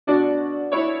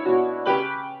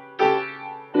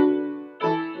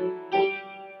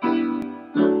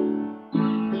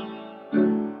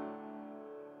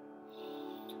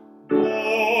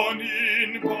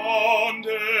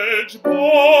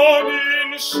born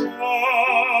in shackles,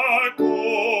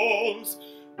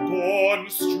 born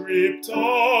stripped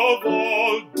of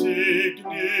all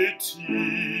dignity.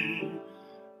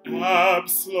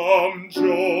 Absalom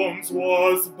Jones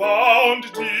was bound,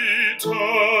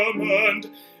 determined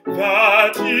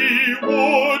that he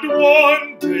would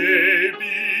one day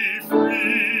be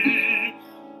free.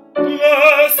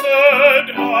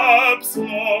 Blessed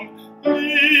Absalom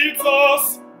leads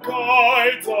us,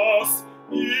 guides us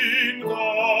in the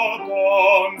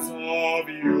bonds of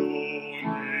unity.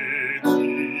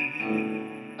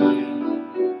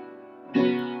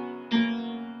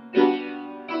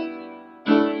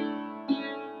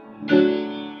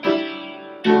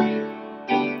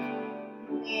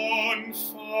 One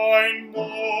fine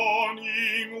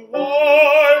morning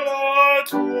while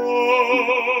at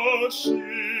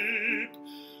worship,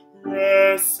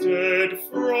 rested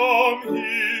from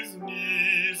his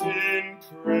knees in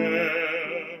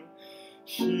prayer,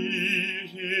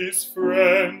 his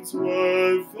friends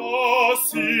were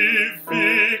thus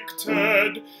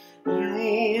evicted.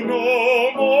 You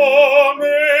no more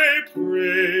may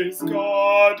praise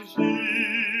God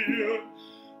here.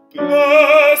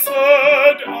 Blessed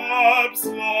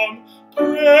Absalom,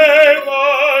 pray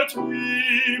that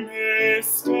we may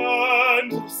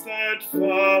stand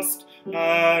steadfast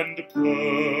and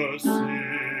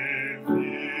persevere.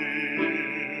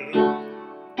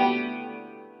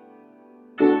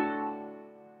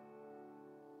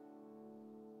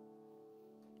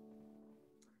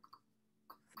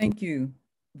 Thank you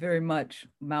very much,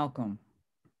 Malcolm.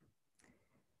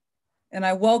 And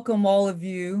I welcome all of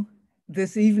you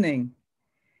this evening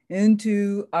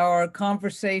into our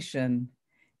conversation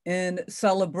in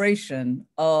celebration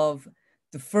of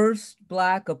the first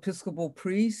Black Episcopal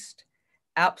priest,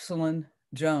 Absalom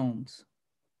Jones.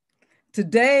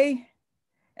 Today,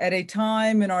 at a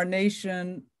time in our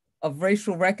nation of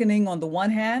racial reckoning on the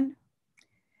one hand,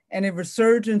 and a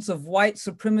resurgence of white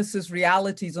supremacist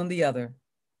realities on the other,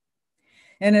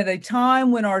 and at a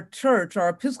time when our church, our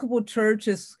Episcopal Church,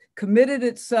 has committed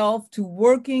itself to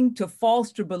working to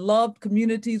foster beloved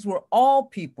communities where all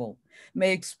people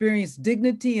may experience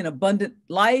dignity and abundant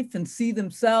life and see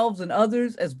themselves and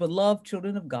others as beloved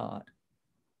children of God.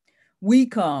 We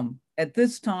come at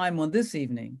this time on this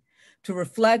evening to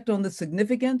reflect on the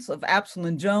significance of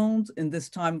Absalom Jones in this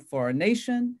time for our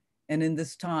nation and in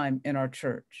this time in our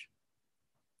church.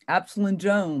 Absalom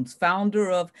Jones, founder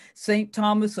of St.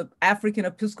 Thomas of African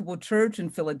Episcopal Church in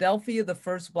Philadelphia, the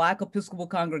first Black Episcopal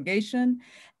congregation,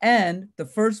 and the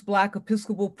first Black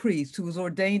Episcopal priest who was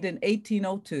ordained in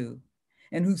 1802,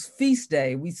 and whose feast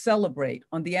day we celebrate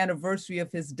on the anniversary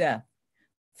of his death,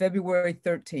 February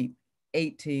 13th,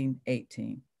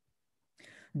 1818.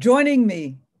 Joining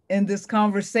me in this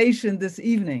conversation this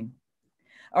evening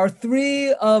are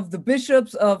three of the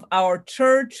bishops of our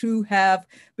church who have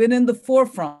been in the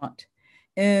forefront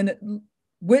in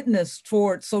witness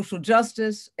toward social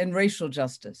justice and racial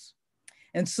justice.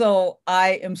 And so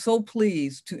I am so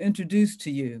pleased to introduce to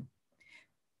you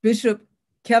Bishop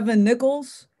Kevin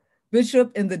Nichols,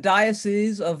 Bishop in the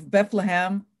Diocese of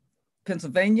Bethlehem,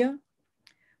 Pennsylvania,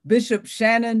 Bishop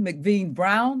Shannon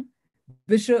MacVean-Brown,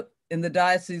 Bishop in the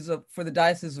Diocese of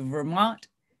Vermont,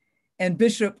 and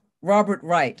Bishop Robert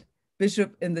Wright,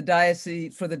 Bishop in the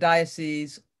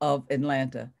Diocese of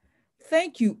Atlanta.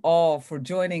 Thank you all for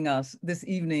joining us this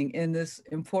evening in this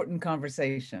important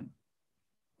conversation.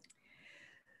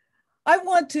 I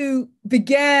want to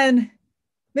begin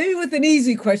maybe with an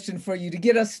easy question for you to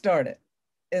get us started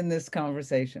in this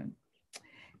conversation.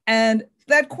 And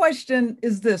that question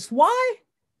is this: why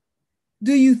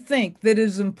do you think that it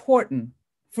is important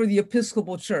for the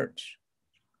Episcopal Church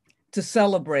to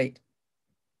celebrate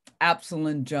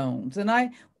Absalom Jones? And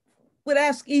I would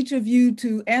ask each of you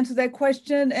to answer that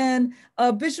question. And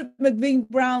Bishop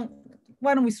MacVean-Brown,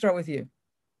 why don't we start with you?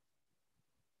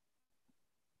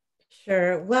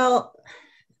 Sure. Well,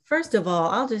 first of all,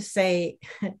 I'll just say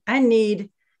I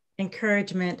need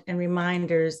encouragement and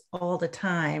reminders all the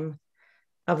time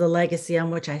of the legacy on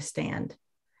which I stand.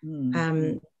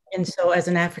 And so as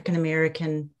an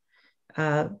African-American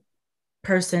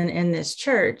person in this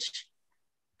church,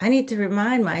 I need to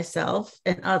remind myself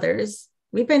and others,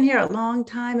 we've been here a long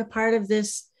time, a part of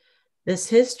this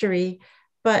history.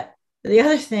 But the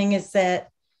other thing is that,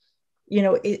 you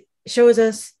know, it shows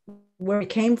us where we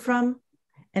came from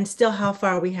and still how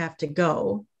far we have to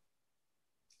go.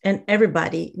 And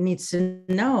everybody needs to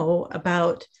know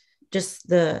about just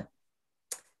the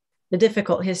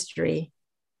difficult history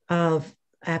of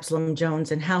Absalom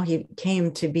Jones and how he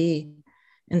came to be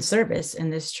in service in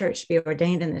this church, be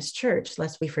ordained in this church,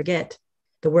 lest we forget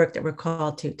the work that we're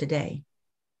called to today.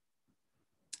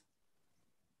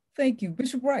 Thank you.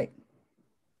 Bishop Wright.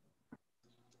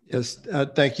 Yes,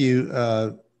 thank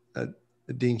you,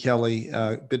 Dean Kelly.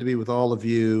 Good to be with all of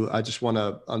you. I just want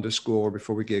to underscore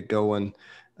before we get going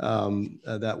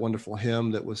that wonderful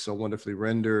hymn that was so wonderfully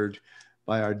rendered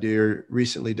by our dear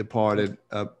recently departed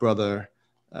brother,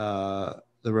 the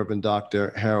Reverend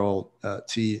Dr. Harold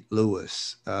T.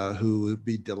 Lewis, who would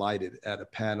be delighted at a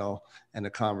panel and a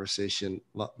conversation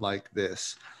like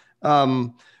this.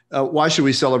 Why should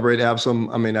we celebrate Absalom?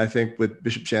 I mean, I think what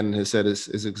Bishop Shannon has said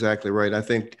is exactly right. I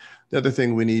think the other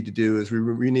thing we need to do is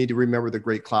we need to remember the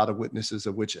great cloud of witnesses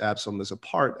of which Absalom is a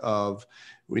part of.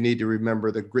 We need to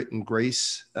remember the grit and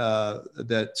grace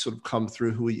that sort of come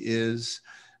through who he is.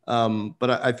 But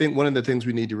I think one of the things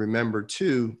we need to remember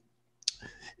too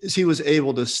is he was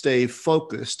able to stay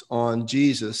focused on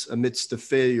Jesus amidst the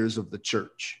failures of the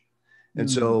church. And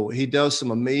so he does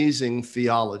some amazing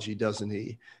theology, doesn't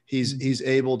he? He's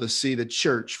able to see the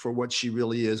church for what she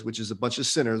really is, which is a bunch of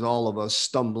sinners, all of us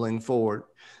stumbling forward,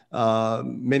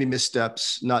 many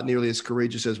missteps, not nearly as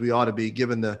courageous as we ought to be,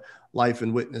 given the life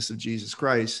and witness of Jesus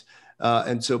Christ.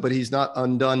 But he's not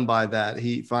undone by that.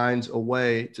 He finds a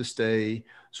way to stay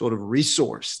sort of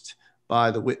resourced by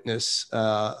the witness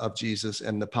of Jesus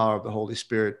and the power of the Holy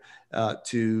Spirit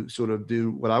to sort of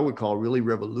do what I would call really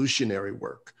revolutionary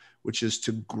work, which is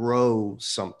to grow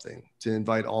something, to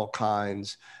invite all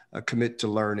kinds, commit to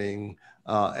learning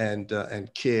and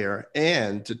care,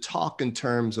 and to talk in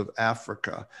terms of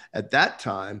Africa at that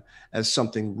time as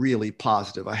something really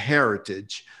positive, a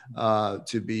heritage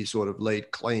to be sort of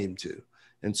laid claim to.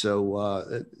 And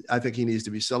so I think he needs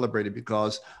to be celebrated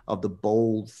because of the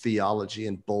bold theology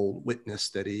and bold witness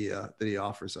that he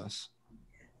offers us.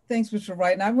 Thanks, Bishop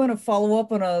Wright. And I want to follow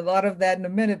up on a lot of that in a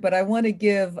minute, but I want to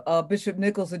give Bishop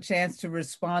Nichols a chance to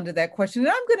respond to that question.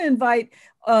 And I'm going to invite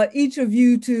each of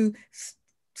you to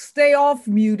stay off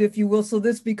mute, if you will, so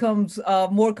this becomes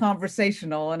more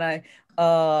conversational. And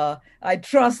I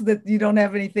trust that you don't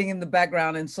have anything in the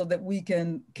background, and so that we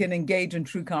can engage in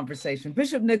true conversation.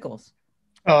 Bishop Nichols.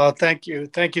 Thank you.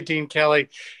 Thank you, Dean Kelly.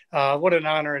 What an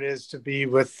honor it is to be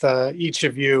with each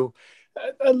of you.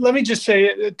 Let me just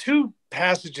say two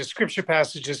scripture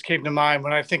passages came to mind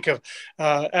when I think of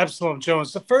Absalom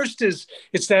Jones. The first is,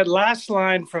 it's that last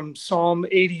line from Psalm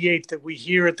 88 that we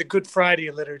hear at the Good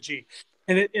Friday liturgy.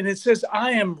 And it says,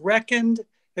 I am reckoned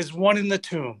as one in the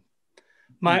tomb.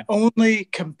 My only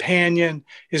companion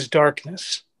is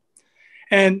darkness.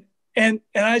 And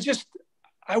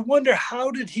I wonder,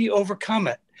 how did he overcome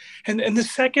it? And the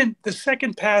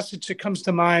second passage that comes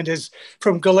to mind is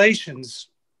from Galatians.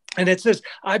 And it says,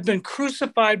 I've been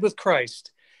crucified with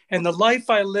Christ, and the life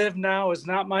I live now is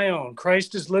not my own.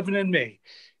 Christ is living in me.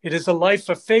 It is a life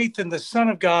of faith in the Son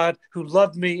of God who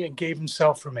loved me and gave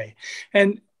himself for me.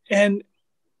 And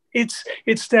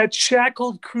it's that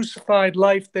shackled, crucified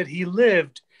life that he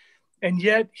lived, and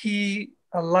yet he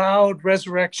allowed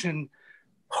resurrection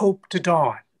hope to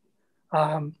dawn.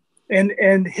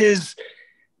 And his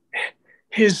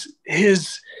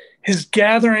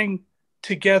gathering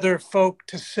together folk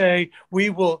to say, we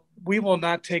will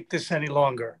not take this any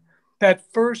longer.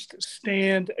 That first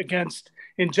stand against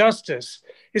injustice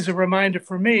is a reminder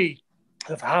for me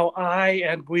of how I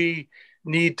and we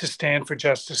need to stand for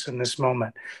justice in this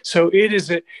moment. So it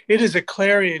is a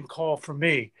clarion call for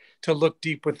me to look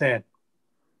deep within.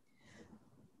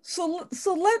 So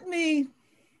let me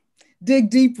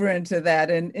dig deeper into that.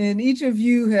 And each of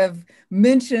you have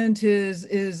mentioned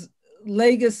his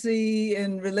legacy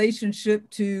in relationship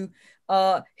to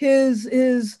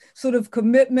his sort of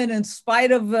commitment, in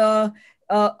spite of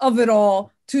it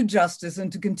all, to justice,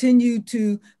 and to continue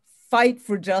to fight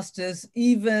for justice,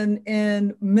 even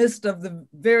in midst of the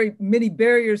very many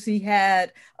barriers he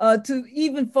had, to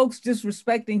even folks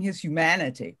disrespecting his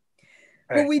humanity.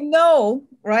 But we know,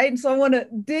 right? And so I want to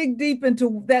dig deep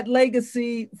into that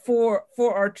legacy for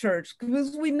our church,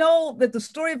 because we know that the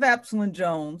story of Absalom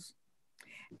Jones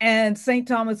and St.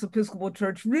 Thomas Episcopal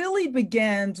Church really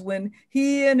begins when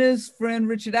he and his friend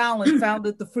Richard Allen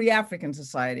founded the Free African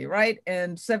Society, right,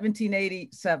 in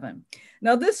 1787.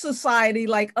 Now, this society,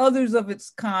 like others of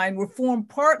its kind, were formed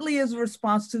partly as a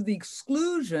response to the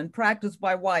exclusion practiced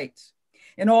by whites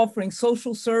in offering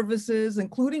social services,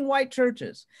 including white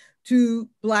churches, to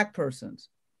Black persons.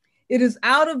 It is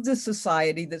out of this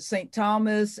society that St.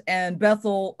 Thomas and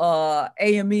Bethel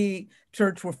AME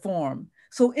Church were formed.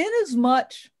 So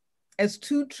inasmuch as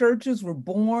two churches were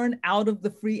born out of the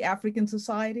Free African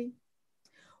Society,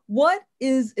 what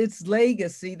is its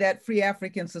legacy, that Free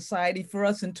African Society, for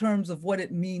us in terms of what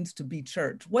it means to be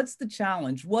church? What's the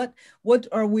challenge? What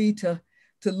are we to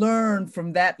learn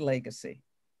from that legacy?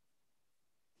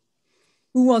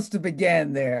 Who wants to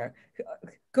begin there?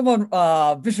 Come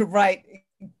on, Bishop Wright,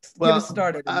 get us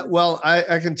started.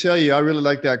 I can tell you, I really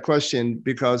like that question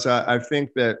because I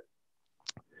think that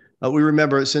we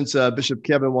remember, since Bishop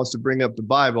Kevin wants to bring up the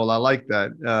Bible, I like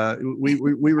that.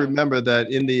 We remember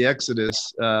that in the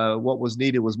Exodus, what was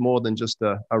needed was more than just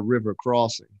a river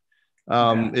crossing.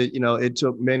 It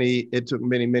took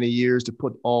many years to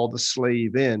put all the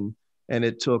slave in, and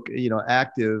it took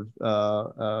active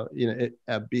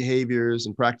behaviors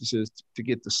and practices to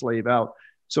get the slave out.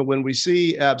 So when we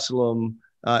see Absalom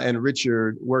and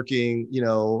Richard working,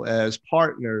 as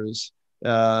partners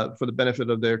for the benefit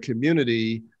of their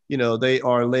community, they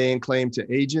are laying claim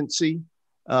to agency.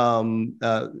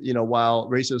 While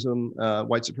racism,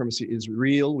 white supremacy is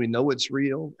real, we know it's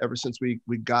real ever since we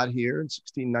got here in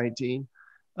 1619.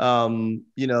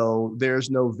 There's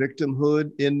no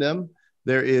victimhood in them.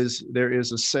 There is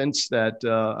a sense that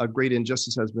a great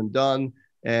injustice has been done,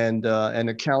 and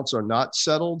accounts are not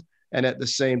settled. And at the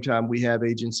same time, we have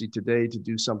agency today to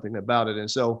do something about it. And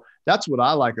so that's what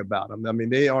I like about them. I mean,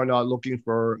 they are not looking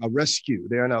for a rescue.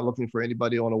 They are not looking for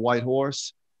anybody on a white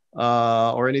horse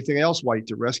or anything else white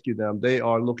to rescue them. They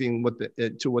are looking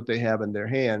to what they have in their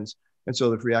hands. And so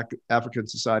the Free African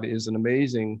Society is an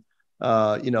amazing,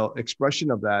 expression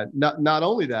of that. Not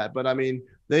only that, but I mean,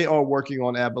 they are working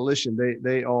on abolition.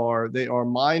 They are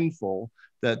mindful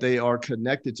that they are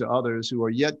connected to others who are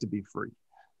yet to be free.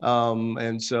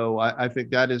 And so I think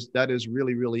that is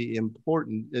really, really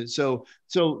important. And so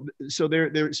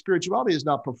their spirituality is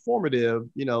not performative,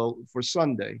 for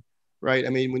Sunday, right? I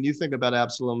mean, when you think about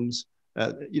Absalom's,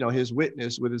 his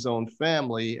witness with his own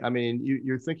family, I mean,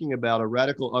 you're thinking about a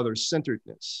radical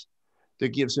other-centeredness that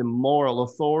gives him moral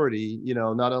authority,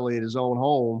 not only in his own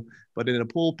home, but in a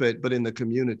pulpit, but in the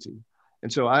community.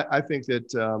 And so I think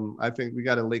that we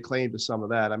got to lay claim to some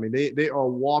of that. I mean, they are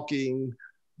walking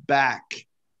back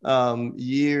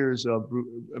years of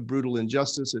brutal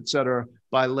injustice, et cetera,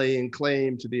 by laying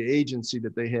claim to the agency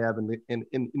that they have in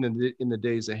the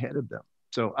days ahead of them.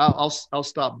 So I'll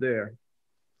stop there.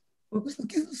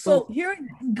 So here,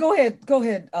 go ahead,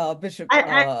 Bishop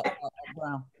Brown.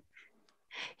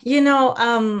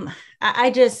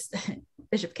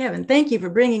 Bishop Kevin, thank you for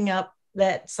bringing up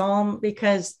that psalm,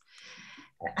 because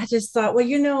I just thought,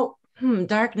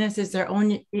 darkness is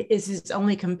his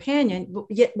only companion.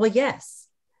 Well, yes.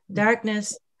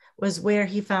 Darkness was where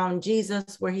he found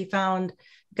Jesus, where he found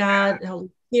God, the Holy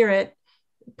Spirit,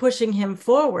 pushing him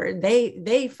forward.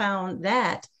 They found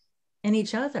that in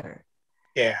each other.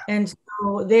 Yeah. And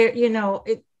so there,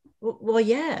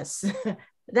 yes,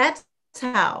 that's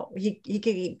how he could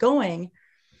keep going.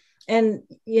 And,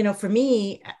 for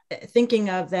me, thinking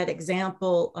of that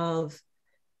example of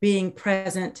being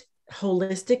present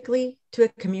holistically to a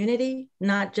community,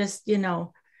 not just,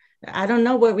 I don't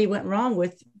know where we went wrong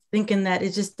with thinking that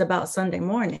it's just about Sunday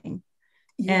morning.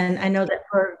 Yeah. And I know that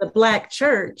for the Black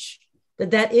church,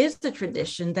 that is the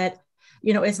tradition that,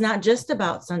 it's not just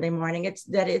about Sunday morning.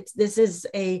 This is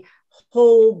a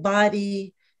whole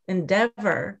body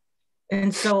endeavor.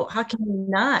 And so how can we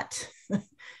not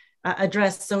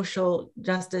address social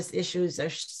justice issues or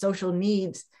social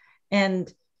needs?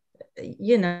 And,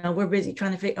 we're busy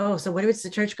trying to figure, so what is the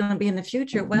church going to be in the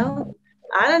future? Well,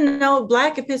 I don't know.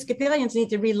 Black Episcopalians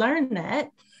need to relearn that,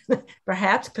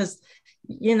 perhaps, because,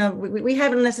 we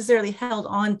haven't necessarily held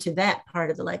on to that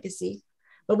part of the legacy,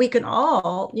 but we can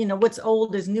all, what's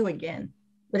old is new again,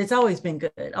 but it's always been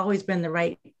good, always been the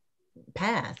right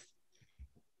path.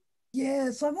 Yeah,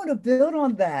 so I want to build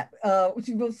on that, what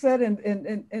you both said,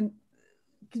 and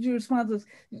could you respond to this?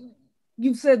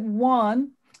 You said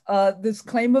one, this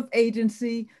claim of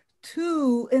agency.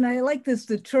 Two, and I like this,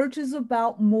 the church is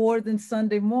about more than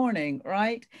Sunday morning,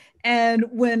 right? And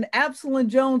when Absalom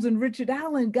Jones and Richard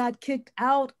Allen got kicked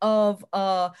out of,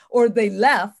 or they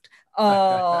left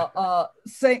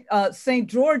St.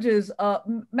 George's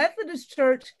Methodist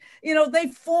Church, they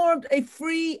formed a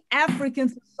free African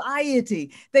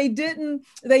society. They didn't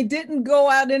go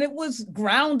out, and it was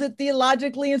grounded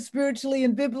theologically and spiritually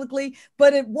and biblically,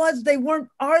 but they weren't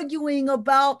arguing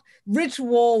about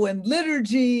ritual and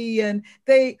liturgy, and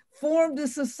they formed a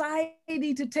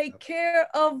society to take care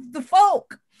of the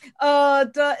folk.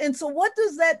 And so what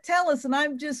does that tell us? And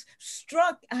I'm just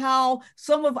struck how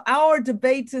some of our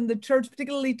debates in the church,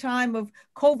 particularly time of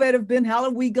COVID, have been, how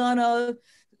are we gonna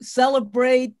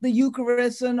celebrate the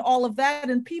Eucharist and all of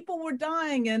that? And people were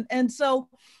dying. And so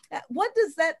what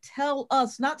does that tell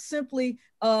us? Not simply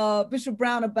Bishop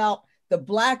Brown about the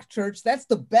Black church, that's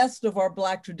the best of our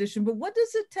Black tradition, but what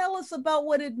does it tell us about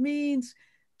what it means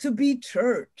to be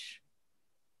church?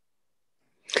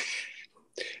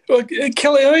 Well,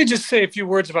 Kelly, let me just say a few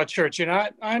words about church.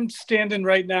 I'm standing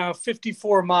right now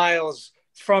 54 miles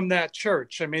from that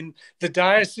church. I mean, the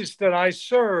diocese that I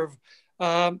serve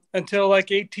until like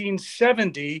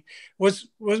 1870 was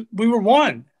we were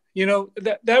one.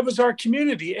 That was our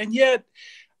community. And yet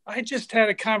I just had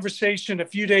a conversation a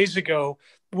few days ago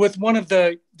with one of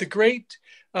the great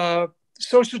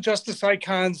social justice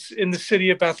icons in the city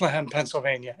of Bethlehem,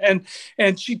 Pennsylvania.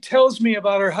 And she tells me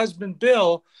about her husband,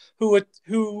 Bill,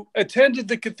 who attended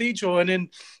the cathedral. And in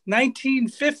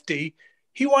 1950,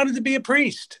 he wanted to be a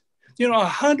priest.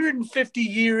 150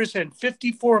 years and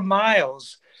 54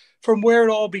 miles from where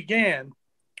it all began.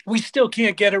 We still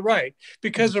can't get it right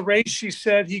because of race. She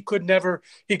said he could never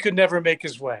make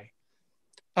his way.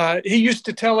 He used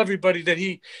to tell everybody that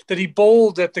he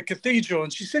bowled at the cathedral,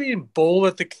 and she said he didn't bowl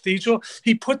at the cathedral.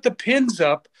 He put the pins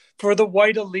up for the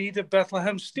white elite of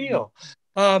Bethlehem Steel.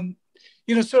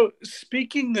 So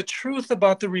speaking the truth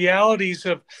about the realities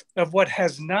of what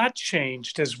has not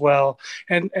changed as well,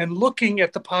 and looking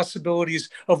at the possibilities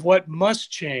of what must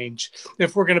change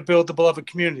if we're going to build the beloved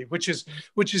community, which is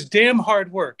damn hard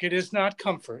work. It is not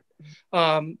comfort.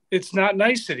 It's not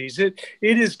niceties. It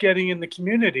is getting in the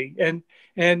community,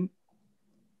 and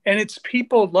it's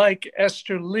people like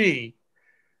Esther Lee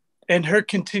and her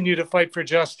continue to fight for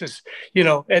justice,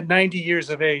 at 90 years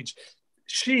of age.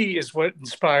 She is what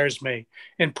inspires me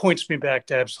and points me back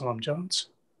to Absalom Jones.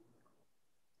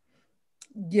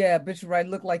 Yeah, Bishop Wright,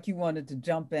 looked like you wanted to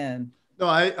jump in. No,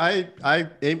 I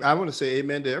want to say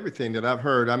amen to everything that I've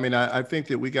heard. I mean, I think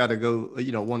that we got to go,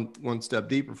 one step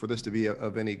deeper for this to be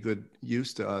of any good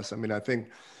use to us. I mean, I think,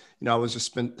 I was just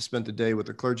spent the day with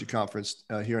the clergy conference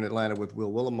here in Atlanta with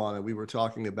Will Willimon, and we were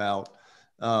talking about,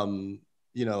 we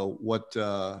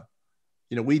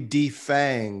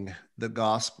defang the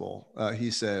gospel, he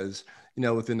says,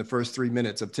 within the first 3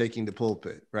 minutes of taking the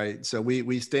pulpit, right? So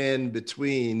we stand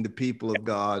between the people of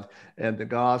God and the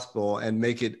gospel and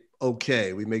make it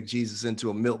okay. We make Jesus into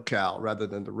a milk cow rather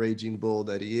than the raging bull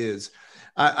that he is.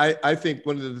 I think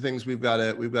one of the things we've got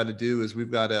to do is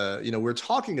we've got to, we're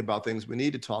talking about things, we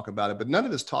need to talk about it, but none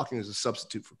of this talking is a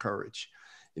substitute for courage.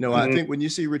 I think when you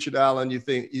see Richard Allen, you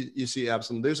think you see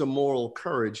Absalom. There's a moral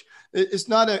courage. It's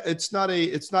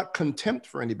not contempt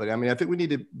for anybody. I mean, I think we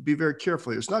need to be very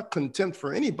careful here. It's not contempt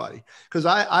for anybody, because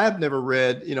I have never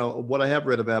read, what I have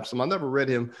read of Absalom. I never read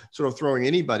him sort of throwing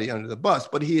anybody under the bus,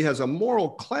 but he has a moral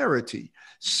clarity,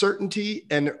 certainty,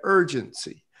 and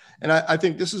urgency. And I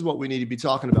think this is what we need to be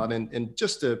talking about. And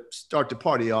just to start the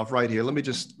party off right here, let me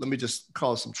just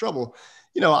cause some trouble.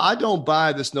 I don't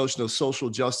buy this notion of social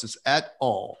justice at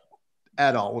all.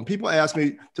 When people ask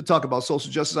me to talk about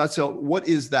social justice, I tell, what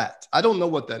is that? I don't know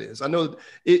what that is. I know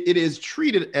it is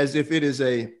treated as if it is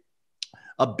a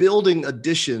building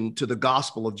addition to the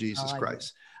gospel of Jesus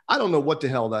Christ. I don't know what the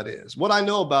hell that is. What I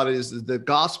know about it is the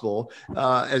gospel,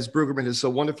 as Brueggemann has so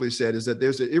wonderfully said, is that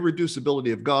there's the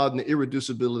irreducibility of God and the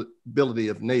irreducibility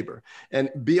of neighbor. And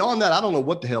beyond that, I don't know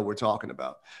what the hell we're talking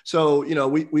about. So,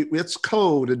 it's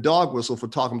code and dog whistle for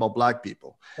talking about Black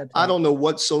people. Right. I don't know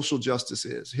what social justice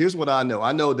is. Here's what I know.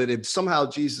 I know that if somehow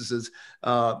Jesus has,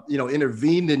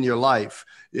 intervened in your life,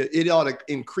 it ought to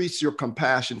increase your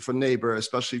compassion for neighbor,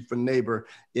 especially for neighbor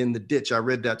in the ditch. I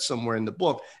read that somewhere in the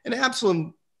book. And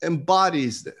Absalom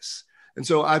embodies this. And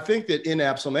so I think that in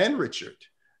Absalom and Richard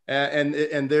and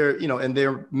their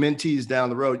mentees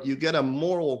down the road, you get a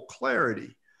moral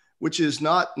clarity, which is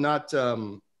not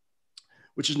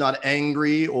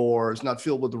angry or is not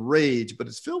filled with rage, but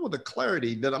it's filled with a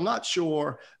clarity that I'm not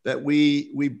sure that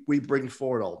we bring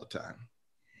forward all the time.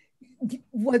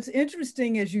 What's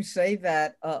interesting as you say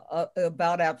that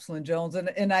about Absalom Jones,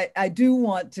 and I do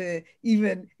want to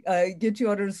even get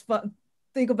you to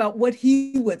think about what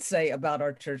he would say about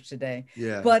our church today.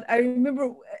 Yeah. But I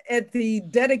remember at the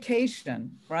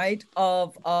dedication, right,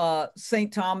 of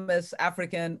St. Thomas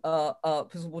African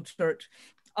Episcopal Church,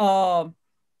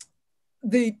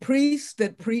 the priest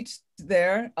that preached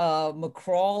there,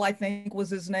 McCraw, I think was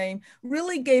his name,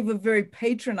 really gave a very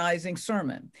patronizing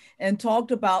sermon and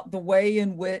talked about the way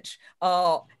in which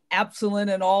Absalom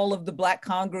and all of the Black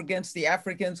congregants, the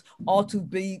Africans, ought to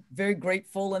be very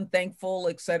grateful and thankful,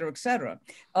 et cetera,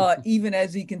 even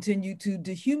as he continued to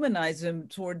dehumanize them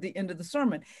toward the end of the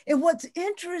sermon. And what's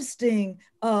interesting,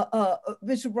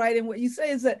 Bishop Wright, and what you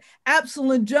say is that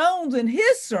Absalom Jones in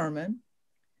his sermon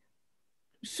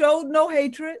showed no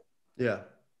hatred,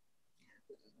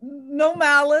 no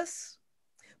malice,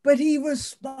 but he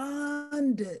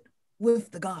responded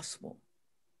with the gospel.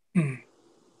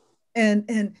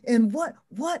 And what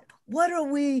are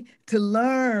we to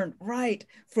learn, right,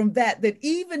 from that? That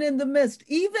even in the midst,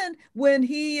 even when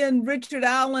he and Richard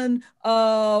Allen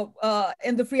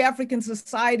and the Free African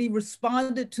Society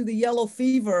responded to the yellow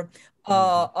fever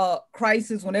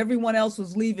crisis when everyone else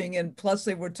was leaving, and plus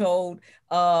they were told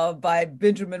by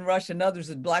Benjamin Rush and others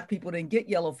that Black people didn't get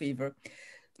yellow fever.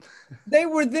 They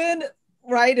were then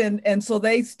right, and so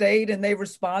they stayed and they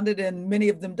responded, and many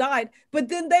of them died. But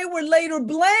then they were later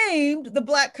blamed, the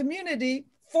Black community,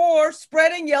 for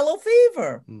spreading yellow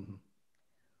fever. Mm-hmm.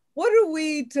 What are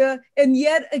we to? And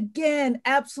yet again,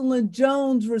 Absalom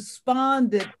Jones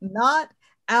responded not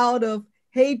out of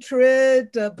hatred,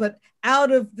 but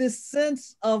out of this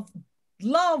sense of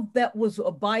love that was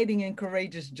abiding in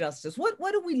courageous justice. What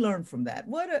do we learn from that?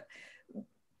 What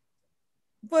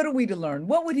are we to learn?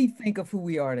 What would he think of who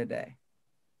we are today?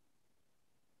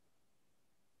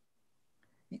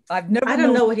 I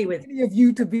don't know what he would. Any of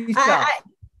you to be shocked.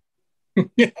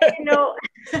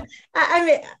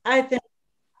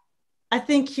 I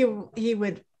think he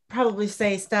would probably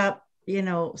say, stop,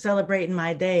 celebrating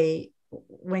my day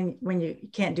when you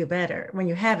can't do better, when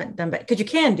you haven't done better, because you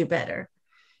can do better.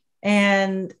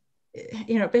 And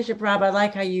Bishop Rob, I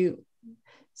like how you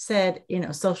said,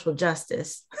 social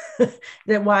justice.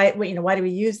 That why do we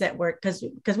use that word?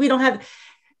 Because we don't have.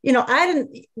 I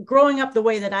didn't, growing up the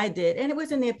way that I did, and it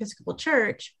was in the Episcopal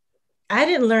Church, I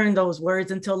didn't learn those words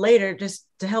until later, just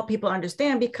to help people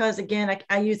understand, because again,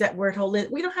 I use that word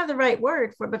we don't have the right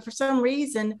word for it, but for some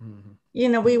reason,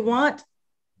 mm-hmm. We want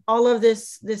all of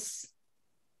this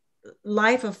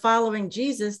life of following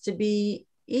Jesus to be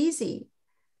easy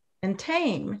and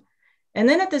tame. And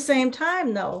then at the same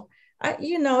time, though,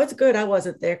 it's good I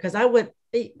wasn't there, because they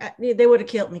would have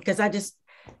killed me, because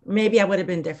maybe I would have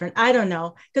been different. I don't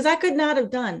know, because I could not have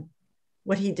done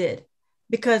what he did,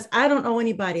 because I don't owe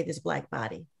anybody this Black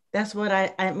body. That's what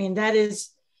that is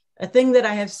a thing that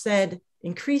I have said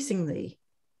increasingly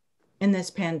in this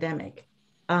pandemic,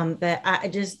 that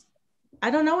I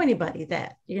don't know anybody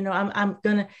that, I'm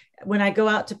gonna, when I go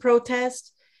out to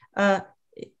protest,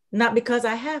 not because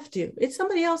I have to, it's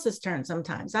somebody else's turn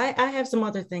sometimes. I have some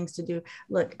other things to do.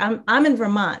 Look, I'm in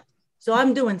Vermont, so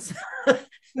I'm doing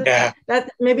yeah.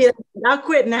 That maybe I'll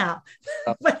quit now.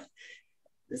 But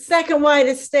the second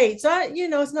widest state. So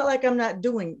it's not like I'm not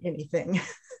doing anything.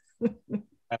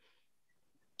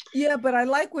 Yeah, but I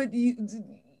like what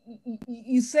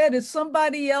you said. It's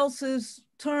somebody else's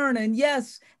turn. And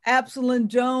yes, Absalom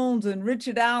Jones and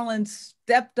Richard Allen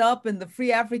stepped up in the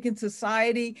Free African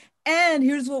Society. And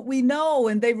here's what we know,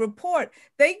 and they report,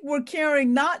 they were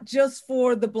caring not just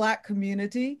for the Black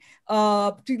community,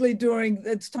 particularly during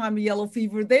its time of yellow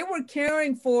fever, they were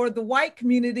caring for the white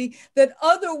community that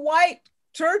other white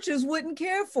churches wouldn't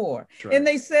care for. Right. And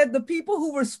they said the people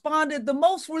who responded the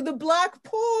most were the Black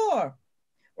poor,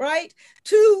 right,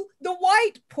 to the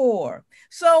white poor.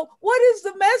 So what is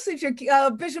the message,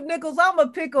 Bishop Nichols? I'm gonna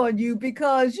pick on you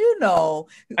because I know.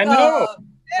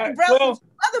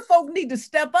 Other folk need to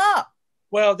step up.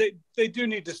 Well, they do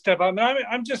need to step up.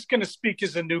 I'm just going to speak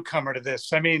as a newcomer to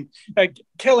this.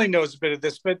 Kelly knows a bit of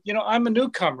this, but I'm a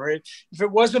newcomer. If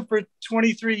it wasn't for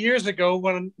 23 years ago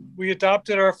when we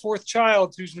adopted our fourth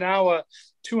child, who's now a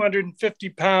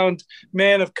 250-pound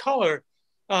man of color,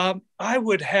 I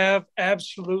would have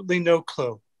absolutely no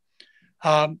clue.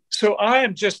 So I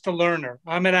am just a learner.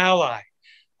 I'm an ally.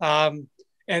 And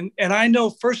I know,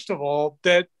 first of all,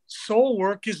 that soul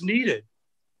work is needed.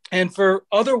 And for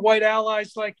other white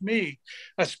allies like me,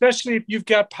 especially if you've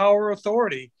got power or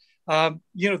authority,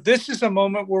 this is a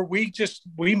moment where we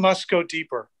must go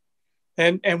deeper.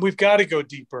 And we've got to go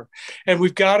deeper. And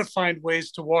we've got to find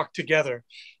ways to walk together.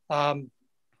 What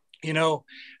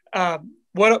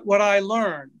I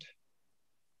learned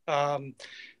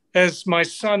as my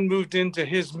son moved into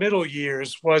his middle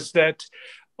years was that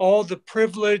all the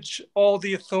privilege, all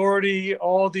the authority,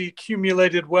 all the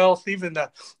accumulated wealth, even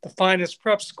the finest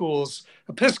prep schools,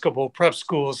 Episcopal prep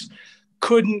schools,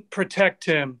 couldn't protect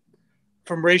him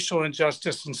from racial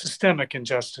injustice and systemic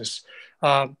injustice.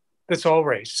 That's all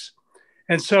race.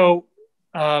 And so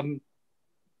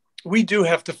we do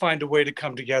have to find a way to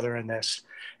come together in this.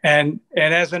 And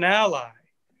as an ally,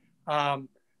 I'm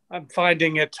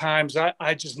finding at times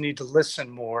I just need to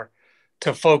listen more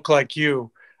to folk like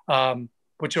you,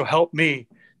 which will help me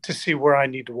to see where I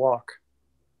need to walk.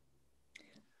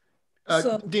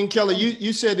 Dean Kelly,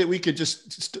 you said that we could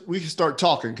start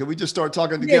talking. Can we just start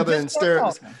talking together and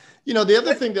stare? The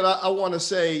other thing that I want to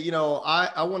say,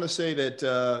 I want to say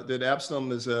that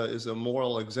Absalom is a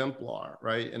moral exemplar,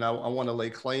 right? And I want to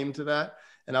lay claim to that.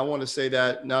 And I want to say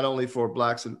that not only for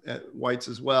blacks and whites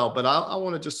as well, but I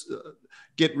want to just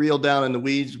get real down in the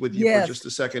weeds with you for just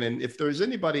a second. And if there's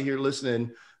anybody here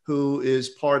listening who is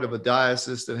part of a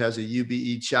diocese that has a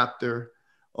UBE chapter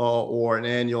or an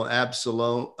annual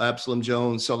Absalom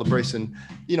Jones celebration,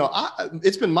 you know,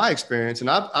 it's been my experience, and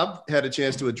I've had a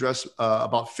chance to address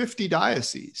about 50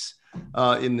 dioceses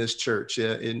in this church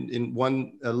in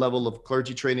one level of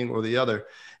clergy training or the other.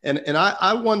 And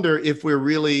I wonder if we're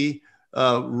really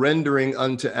rendering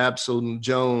unto Absalom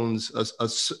Jones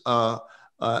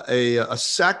a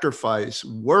sacrifice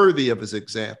worthy of his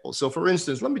example. So for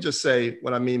instance, let me just say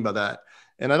what I mean by that.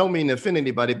 And I don't mean to offend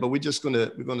anybody, but we're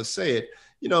going to say it.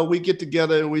 You know, we get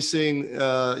together and we sing,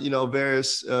 you know,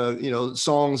 various, you know,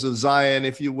 songs of Zion,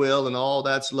 if you will, and all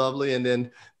that's lovely. And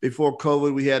then before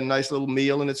COVID, we had a nice little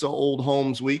meal, and it's an Old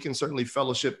Homes Week, and certainly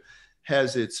fellowship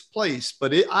has its place.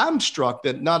 But I'm struck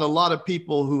that not a lot of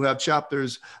people who have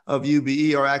chapters of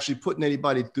UBE are actually putting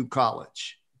anybody through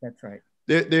college. That's right.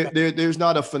 There's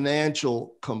not a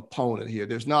financial component here.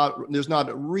 There's not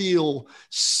a real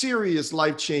serious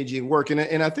life-changing work.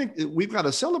 And I think we've got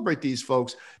to celebrate these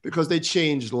folks because they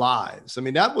changed lives. I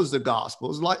mean, that was the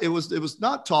gospel. It was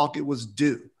not talk, it was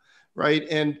do, right?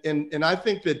 And I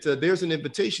think that there's an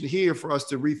invitation here for us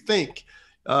to rethink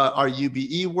our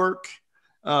UBE work,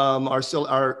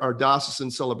 our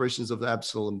diocesan celebrations of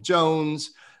Absalom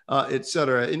Jones, et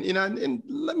cetera. And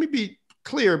let me be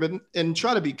clear, and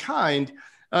try to be kind.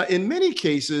 In many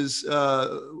cases,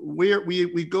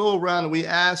 we go around and we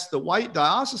ask the white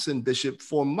diocesan bishop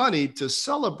for money to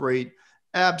celebrate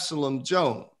Absalom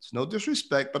Jones. No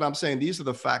disrespect, but I'm saying these are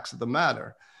the facts of the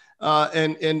matter.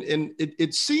 And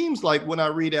it seems like when I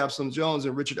read Absalom Jones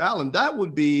and Richard Allen, that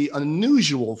would be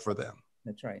unusual for them.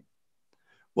 That's right.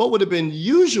 What would have been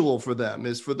usual for them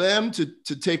is for them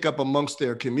to take up amongst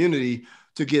their community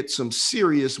to get some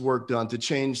serious work done, to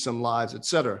change some lives, et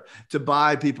cetera, to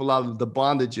buy people out of the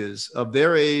bondages of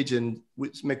their age, and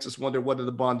which makes us wonder what are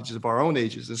the bondages of our own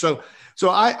ages. And so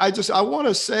I want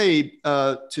to say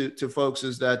to folks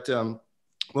is that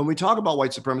when we talk about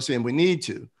white supremacy, and we need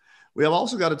to, we have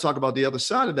also got to talk about the other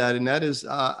side of that, and that is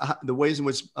the ways in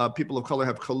which people of color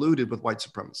have colluded with white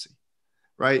supremacy,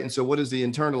 right? And so what is the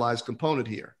internalized component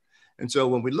here? And so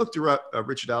when we look to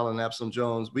Richard Allen and Absalom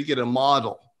Jones, we get a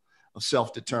model of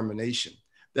self-determination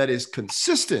that is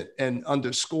consistent and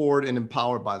underscored and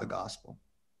empowered by the gospel.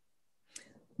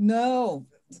 No,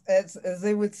 as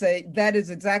they would say, that is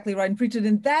exactly right. And preach it.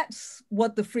 And that's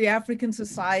what the Free African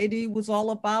Society was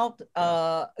all about.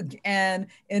 And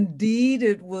indeed,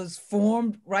 it was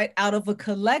formed right out of a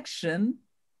collection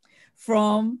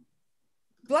from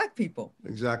Black people.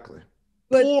 Exactly.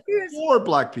 But poor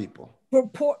Black people.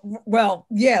 Poor, well,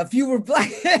 yeah, if you were Black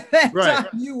at that right. time,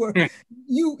 you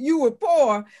were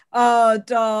poor,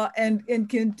 and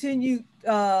continue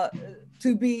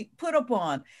to be put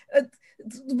upon.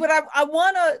 But I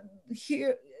want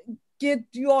to get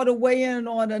you all to weigh in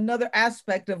on another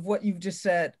aspect of what you've just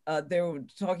said. They were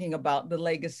talking about the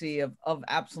legacy of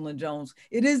Absalom Jones.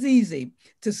 It is easy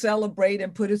to celebrate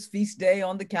and put his feast day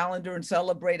on the calendar and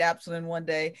celebrate Absalom one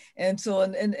day. And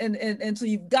so so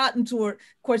you've gotten to a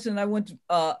question I want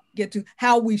to get to,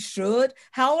 how we should.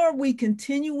 How are we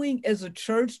continuing as a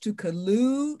church to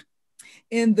collude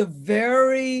in the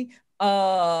very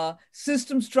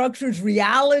system structures,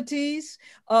 realities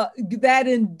that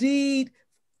indeed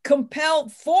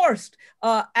forced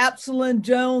Absalom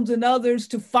Jones and others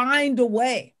to find a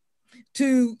way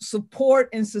to support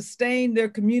and sustain their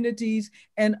communities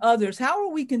and others? How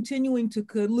are we continuing to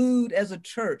collude as a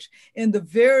church in the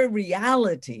very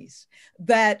realities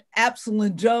that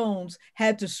Absalom Jones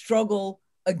had to struggle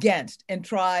against and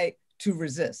try to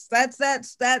resist? That's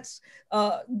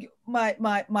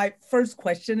my first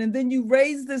question. And then you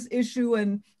raise this issue,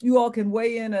 and you all can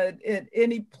weigh in at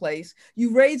any place.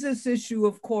 You raise this issue,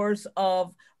 of course,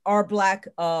 of our Black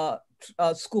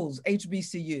schools,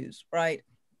 HBCUs, right?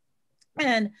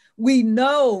 And we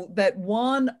know that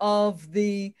one of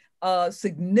the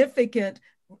significant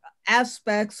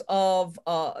aspects of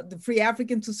the Free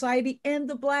African Society and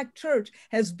the Black Church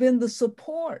has been the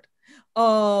support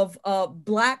of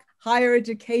Black higher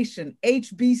education,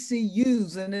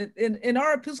 HBCUs, and in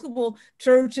our Episcopal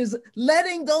Church is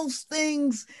letting those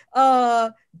things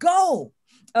go.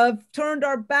 Turned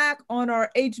our back on our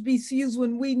HBCUs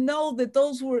when we know that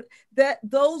those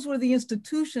were the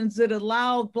institutions that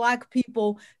allowed Black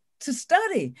people to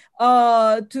study,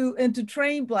 to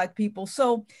train Black people.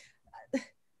 So,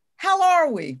 how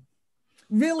are we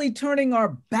really turning our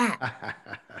back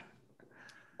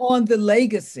on the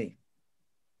legacy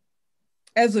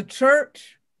as a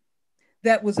church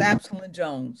that was Absalom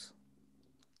Jones?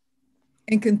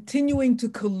 and continuing to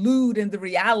collude in the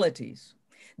realities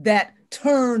that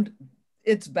turned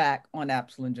its back on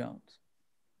Absalom Jones.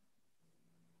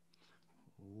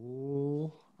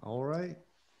 Ooh, all right.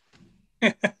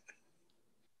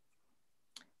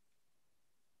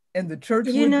 And the church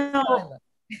You know,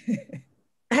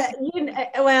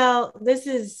 well, this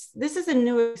is a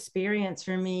new experience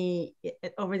for me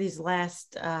over these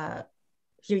last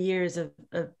few years of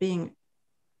being,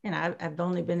 I've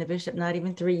only been a bishop not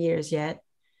even 3 years yet.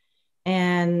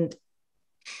 And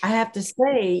I have to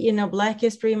say, Black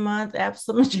History Month,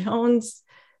 Absalom Jones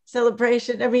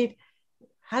celebration. I mean,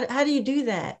 how do you do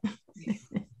that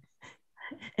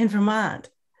in Vermont?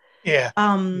 Yeah.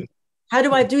 How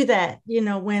do I do that,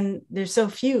 when there's so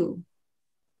few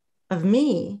of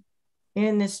me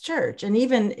in this church and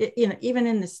even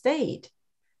in the state?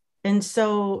 And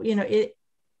so,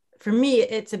 for me,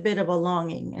 it's a bit of a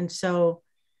longing. And so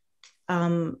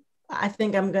I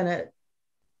think I'm going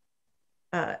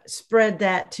to spread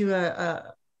that to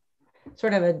a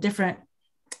sort of a different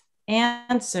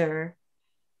answer,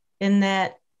 in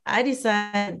that I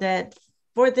decided that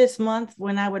for this month,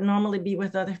 when I would normally be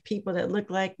with other people that look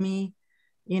like me,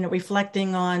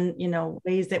 reflecting on,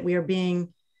 ways that we are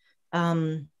being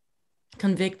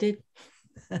convicted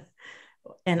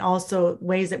and also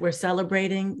ways that we're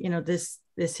celebrating,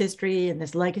 this history and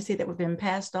this legacy that we've been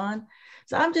passed on.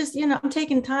 So I'm just, I'm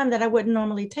taking time that I wouldn't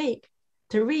normally take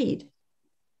to read,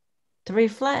 to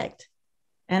reflect,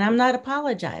 and I'm not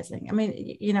apologizing. I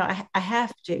mean, I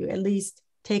have to at least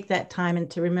take that time and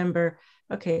to remember,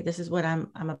 okay, this is what I'm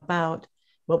about,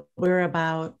 what we're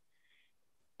about.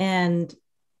 And,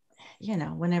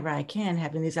 whenever I can,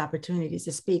 having these opportunities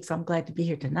to speak. So I'm glad to be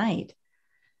here tonight.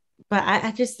 But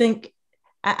I just think,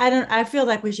 I feel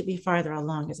like we should be farther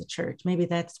along as a church. Maybe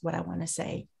that's what I want to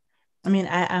say. I mean,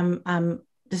 I'm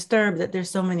disturbed that there's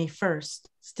so many firsts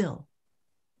still.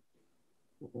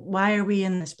 Why are we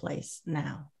in this place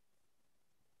now?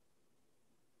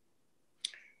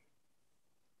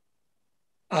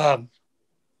 I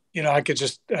could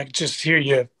just hear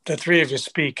you, the three of you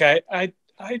speak.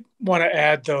 I want to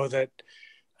add, though, that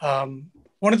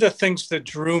one of the things that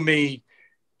drew me,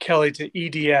 Kelly, to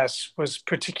EDS was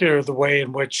particularly the way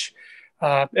in which,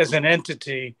 as an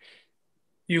entity,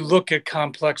 you look at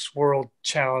complex world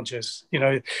challenges.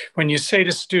 When you say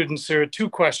to students, there are two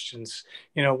questions,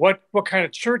 what kind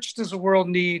of church does the world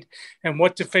need, and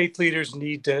what do faith leaders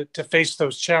need to face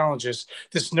those challenges,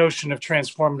 this notion of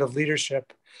transformative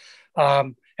leadership.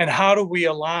 And how do we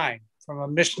align from a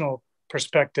missional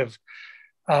perspective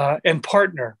and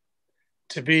partner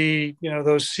to be,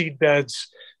 those seed beds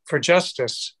for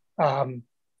justice.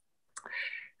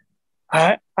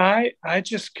 I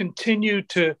just continue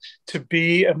to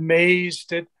be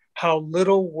amazed at how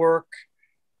little work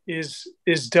is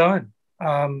done.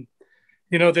 When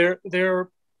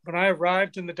I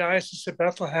arrived in the Diocese of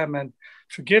Bethlehem, and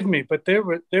forgive me, but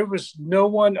there was no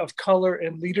one of color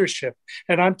in leadership,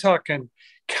 and I'm talking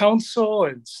council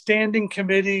and standing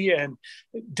committee and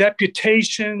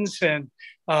deputations, and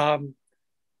there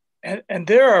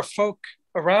are folk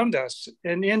around us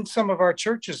and in some of our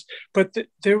churches, but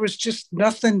there was just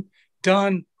nothing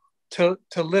done to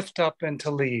lift up and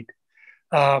to lead.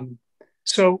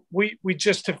 So we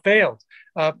just have failed.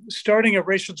 Starting a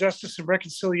racial justice and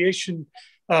reconciliation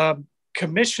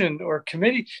commission or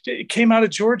committee, it came out of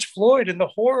George Floyd and the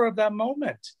horror of that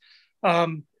moment.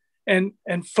 And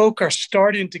folk are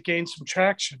starting to gain some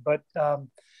traction, but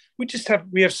we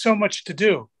have so much to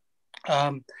do.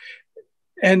 And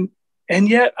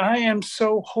yet I am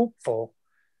so hopeful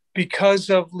because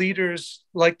of leaders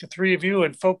like the three of you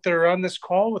and folk that are on this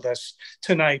call with us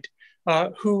tonight,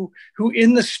 who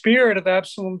in the spirit of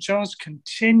Absalom Jones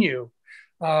continue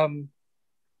to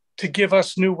give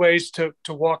us new ways to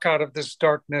walk out of this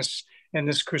darkness and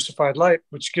this crucified light,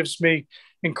 which gives me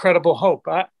incredible hope.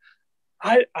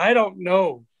 I don't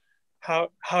know how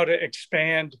to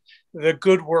expand the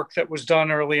good work that was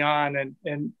done early on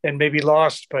and maybe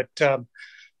lost, but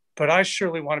I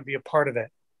surely want to be a part of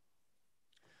it.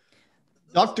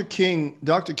 Dr. King,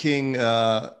 in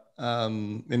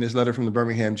his letter from the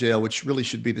Birmingham jail, which really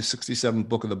should be the 67th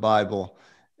book of the Bible,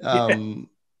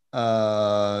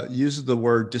 uses the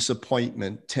word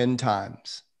disappointment 10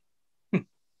 times.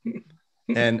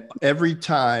 And every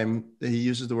time that he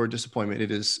uses the word disappointment,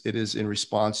 it is in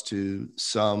response to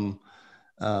some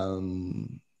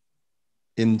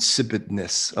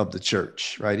insipidness of the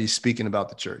church, right? He's speaking about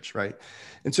the church, right?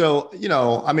 And so,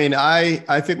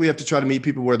 I think we have to try to meet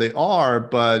people where they are,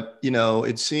 but,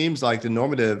 it seems like the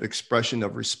normative expression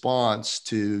of response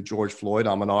to George Floyd,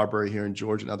 Ahmaud Arbery here in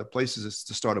Georgia and other places, is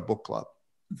to start a book club.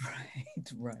 Right.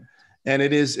 And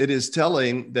it is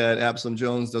telling that Absalom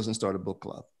Jones doesn't start a book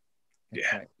club.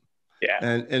 Yeah.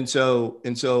 Yeah. And so,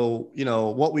 you know,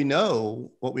 what we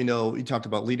know, you talked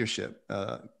about leadership,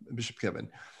 Bishop Kevin.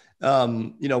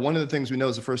 You know, one of the things we know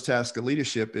is the first task of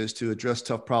leadership is to address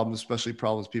tough problems, especially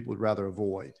problems people would rather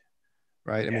avoid,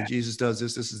 right? I mean, Jesus does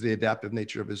this. This is the adaptive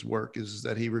nature of his work, is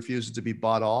that he refuses to be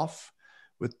bought off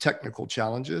with technical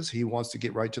challenges. He wants to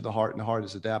get right to the heart, and the heart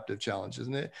is adaptive challenge,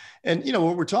 isn't it? And, you know,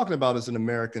 what we're talking about is an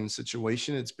American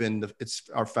situation. It's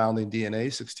our founding DNA,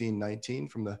 1619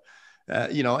 from the,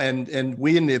 you know, and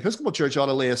we in the Episcopal Church ought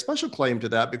to lay a special claim to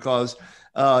that because,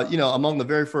 you know, among the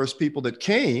very first people that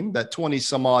came, that 20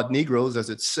 some odd Negroes, as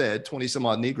it's said, 20 some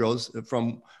odd Negroes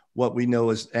from what we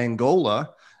know as Angola,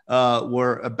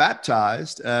 were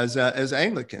baptized as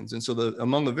Anglicans. And so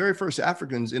among the very first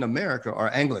Africans in America are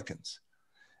Anglicans.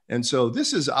 And so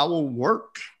this is our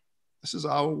work. This is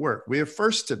our work. We are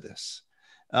first to this.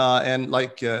 And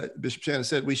like Bishop Shannon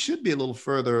said, we should be a little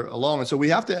further along. And so we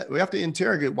have to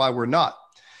interrogate why we're not.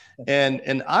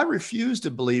 And I refuse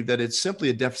to believe that it's simply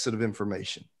a deficit of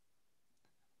information.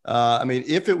 I mean,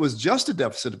 if it was just a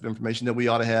deficit of information, then we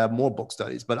ought to have more book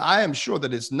studies. But I am sure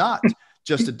that it's not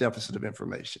just a deficit of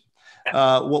information.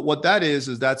 What that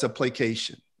is that's a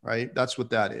placation, right? That's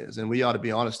what that is. And we ought to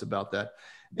be honest about that.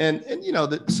 And you know,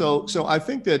 so I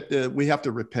think that we have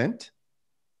to repent.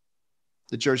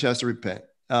 The church has to repent.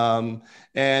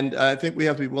 And I think we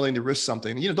have to be willing to risk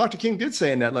something. You know, Dr. King did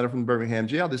say in that letter from Birmingham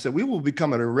jail, they said, we will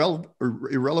become an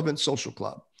irrelevant social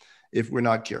club if we're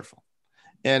not careful.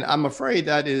 And I'm afraid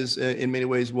that is in many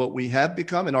ways what we have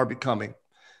become and are becoming.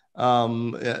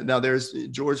 Now there's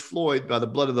George Floyd, by the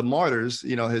blood of the martyrs,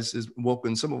 you know, has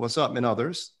woken some of us up and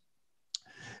others.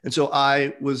 And so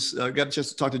I got a chance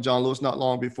to talk to John Lewis not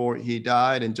long before he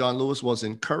died. And John Lewis was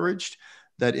encouraged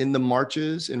that in the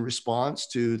marches in response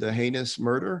to the heinous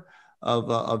murder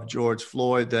of George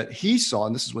Floyd, that he saw,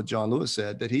 and this is what John Lewis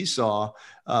said, that he saw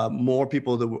more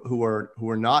people who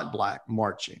are not Black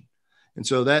marching. And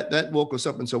so that woke us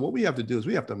up. And so what we have to do is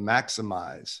we have to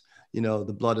maximize, you know,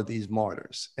 the blood of these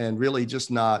martyrs and really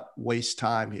just not waste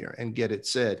time here and get it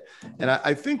said. And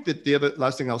I think that the other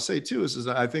last thing I'll say too is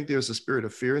that I think there's a spirit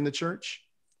of fear in the church.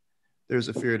 There's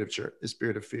a spirit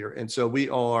of fear. And so we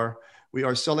are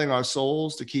selling our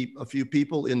souls to keep a few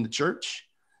people in the church.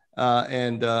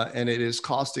 And it is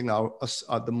costing us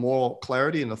the moral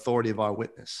clarity and authority of our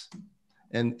witness.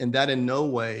 And that in no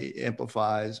way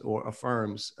amplifies or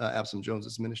affirms Absalom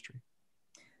Jones's ministry.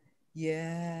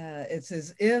 Yeah, it's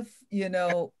as if, you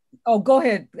know, oh, go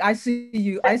ahead. I see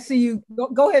you.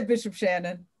 Go ahead, Bishop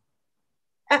Shannon.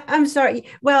 I'm sorry.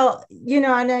 Well, you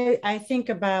know, and I think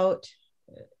about,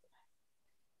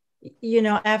 you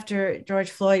know, after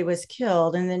George Floyd was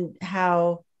killed and then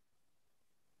how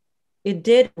it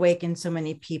did awaken so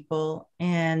many people,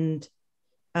 and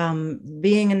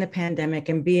being in the pandemic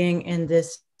and being in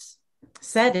this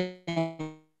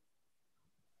setting,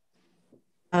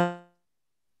 white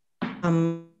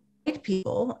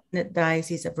people in the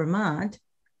Diocese of Vermont,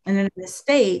 and in the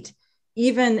state,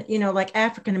 even, you know, like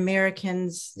African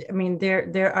Americans. I mean,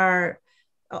 there are,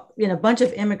 you know, a bunch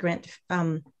of immigrant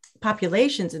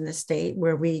populations in the state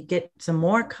where we get some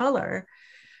more color,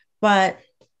 but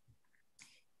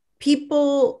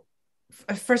people,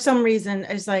 for some reason,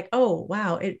 it's like, oh,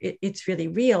 wow, it's really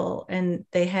real. And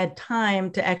they had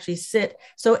time to actually sit.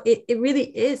 So it really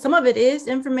is, some of it is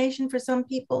information for some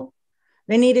people.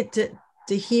 They needed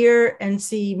to hear and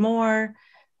see more.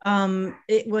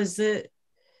 It was,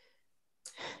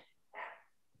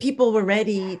 people were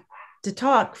ready to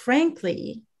talk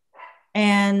frankly.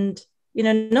 And, you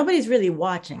know, nobody's really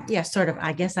watching. Yeah, sort of,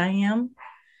 I guess I am.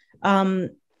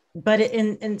 But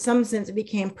in some sense, it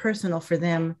became personal for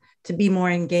them to be more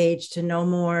engaged, to know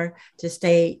more, to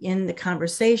stay in the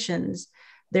conversations.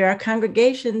 There are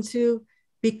congregations who,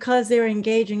 because they're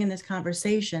engaging in this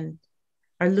conversation,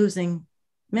 are losing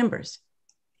members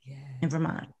in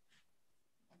Vermont.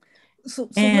 So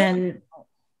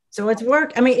it's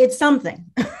work. I mean, it's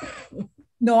something.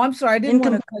 No, I'm sorry. I didn't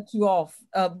want to cut you off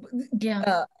at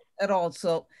all.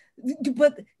 So,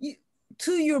 but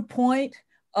to your point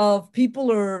of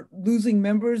people are losing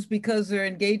members because they're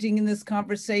engaging in this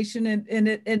conversation. And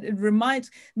it reminds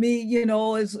me, you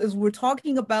know, as we're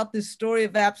talking about this story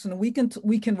of Absalom, we can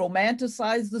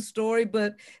romanticize the story,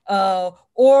 but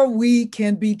or we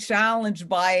can be challenged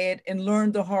by it and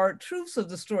learn the hard truths of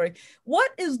the story.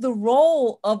 What is the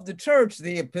role of the church,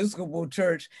 the Episcopal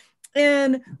Church?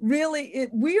 And really,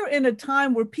 we are in a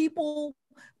time where people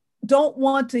don't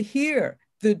want to hear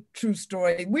the true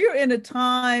story. We're in a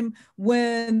time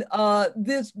when our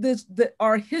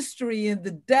history and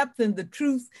the depth and the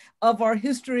truth of our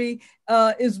history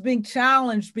is being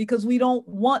challenged because we don't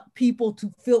want people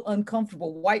to feel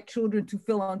uncomfortable, white children to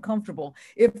feel uncomfortable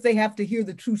if they have to hear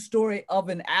the true story of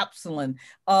an Absalom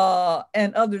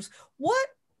and others. What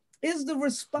is the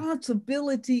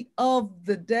responsibility of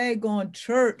the daggone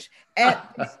church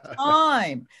at this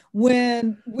time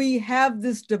when we have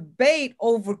this debate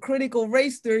over critical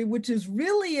race theory, which is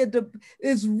really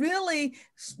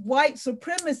white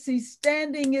supremacy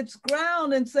standing its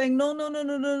ground and saying,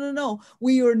 no,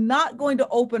 we are not going to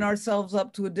open ourselves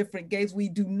up to a different gaze. We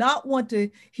do not want to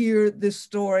hear this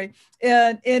story.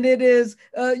 And it is,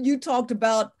 you talked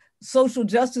about social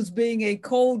justice being a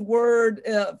code word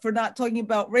for not talking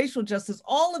about racial justice.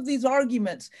 All of these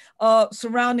arguments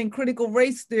surrounding critical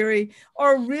race theory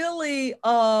are really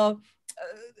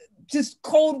just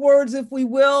code words, if we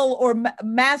will, or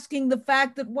masking the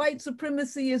fact that white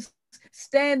supremacy is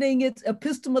standing its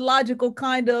epistemological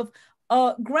kind of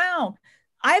ground.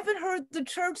 I haven't heard the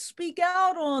church speak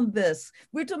out on this.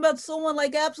 We're talking about someone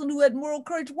like Absalom who had moral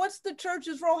courage. What's the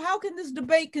church's role? How can this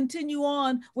debate continue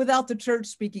on without the church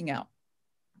speaking out?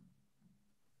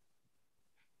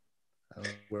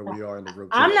 Where we are in the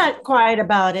rotation. I'm not quiet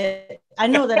about it. I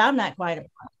know that I'm not quiet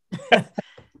about it.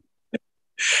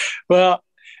 Well,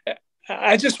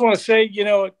 I just want to say,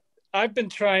 I've been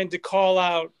trying to call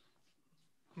out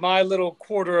my little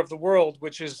quarter of the world,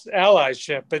 which is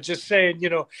allyship, but just saying,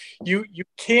 you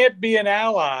can't be an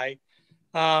ally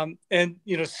and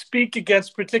speak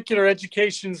against particular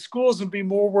education in schools and be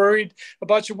more worried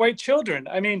about your white children.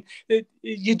 I mean,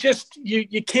 you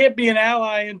can't be an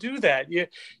ally and do that.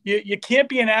 You can't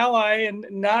be an ally and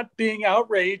not being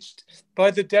outraged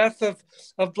by the death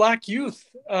of Black youth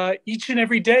each and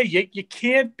every day. You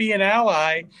can't be an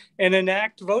ally and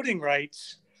enact voting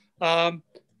rights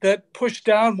that push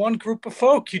down one group of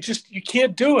folk. You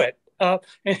can't do it.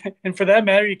 And for that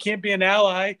matter, you can't be an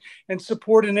ally and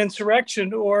support an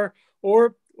insurrection or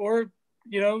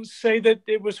say that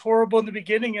it was horrible in the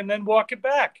beginning and then walk it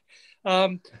back.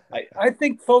 I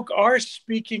think folk are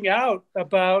speaking out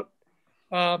about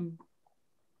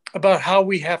how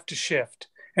we have to shift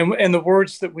and the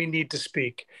words that we need to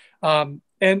speak. And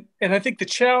I think the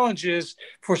challenge is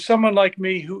for someone like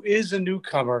me who is a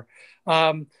newcomer,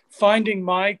 finding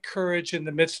my courage in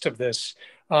the midst of this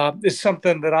is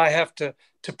something that I have to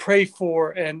pray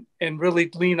for and really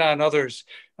lean on others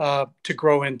to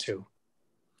grow into.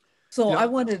 So I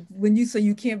wanted, when you say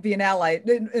you can't be an ally,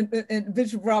 and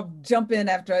Bishop Rob, jump in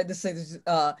after I just say this.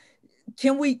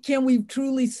 Can we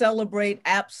truly celebrate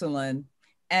Absalom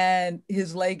and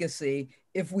his legacy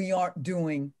if we aren't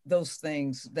doing those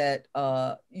things that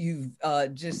you've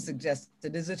just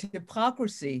suggested? Is it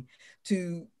hypocrisy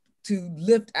to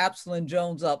lift Absalom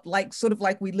Jones up, sort of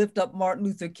like we lift up Martin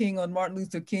Luther King on Martin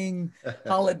Luther King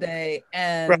holiday,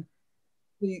 and right.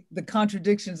 The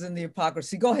contradictions in the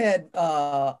hypocrisy? Go ahead,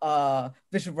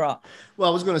 Bishop Rob. Well,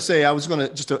 I was going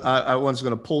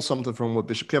to pull something from what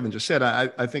Bishop Kevin just said.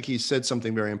 I think he said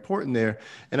something very important there.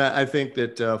 And I think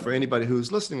that for anybody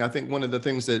who's listening, I think one of the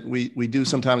things that we do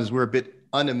sometimes is we're a bit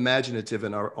unimaginative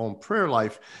in our own prayer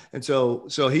life. And so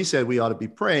he said we ought to be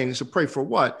praying. So pray for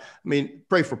what? I mean,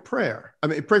 pray for prayer. I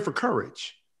mean, pray for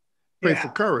courage. Pray for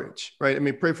courage, right? I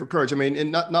mean, pray for courage. I mean,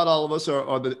 and not all of us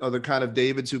are the kind of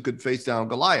Davids who could face down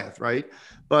Goliath, right?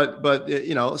 But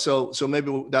so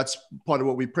maybe that's part of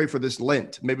what we pray for this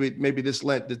Lent. Maybe this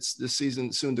Lent, this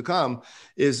season soon to come,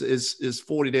 is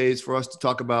 40 days for us to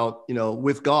talk about,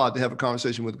 with God, to have a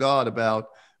conversation with God about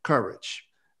courage.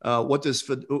 What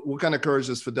kind of courage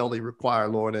does fidelity require,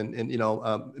 Lord? And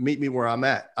meet me where I'm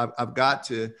at. I've got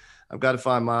to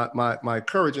find my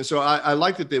courage. And so I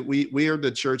like that we are the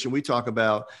church and we talk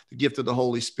about the gift of the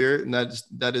Holy Spirit, and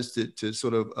that is to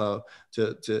sort of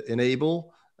to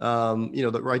enable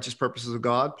the righteous purposes of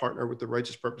God, partner with the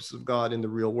righteous purposes of God in the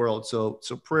real world. So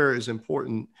prayer is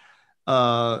important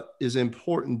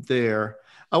there.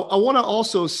 I want to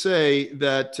also say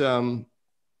that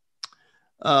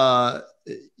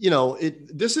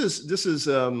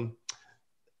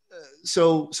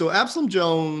So Absalom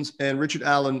Jones and Richard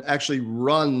Allen actually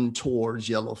run towards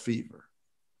yellow fever.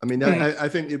 I mean, I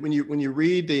think when you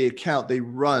read the account, they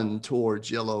run towards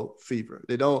yellow fever.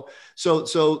 They don't.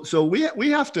 So we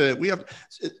have to.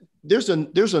 There's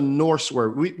a Norse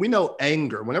word. We know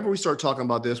anger. Whenever we start talking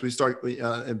about this,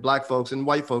 and Black folks and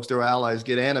white folks, their allies,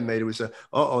 get animated. We say,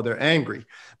 "Oh, they're angry."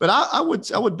 But I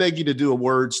would beg you to do a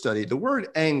word study. The word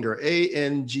anger,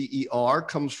 A-N-G-E-R,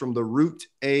 comes from the root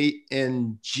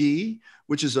A-N-G,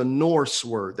 which is a Norse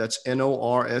word. That's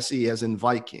N-O-R-S-E, as in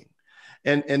Viking.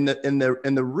 And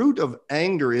the root of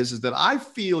anger is that I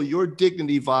feel your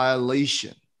dignity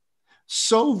violation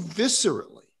so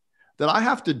viscerally that I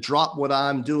have to drop what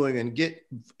I'm doing and get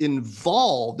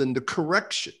involved in the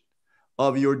correction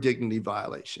of your dignity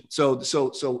violation. So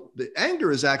the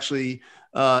anger is actually,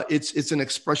 it's an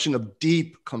expression of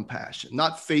deep compassion,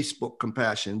 not Facebook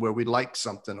compassion where we like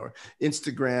something, or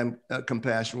Instagram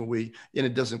compassion and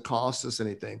it doesn't cost us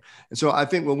anything. And so I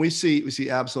think when we see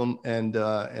Absalom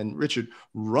and Richard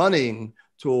running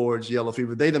towards yellow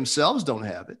fever, they themselves don't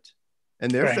have it,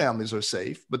 and their families are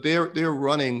safe, but they're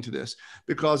running to this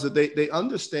because they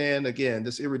understand, again,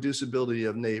 this irreducibility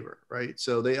of neighbor, right?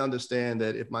 So they understand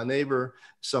that if my neighbor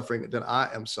is suffering, then I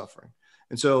am suffering.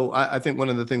 And so I think one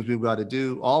of the things we've got to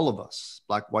do, all of us,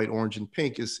 black, white, orange, and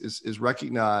pink, is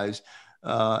recognize,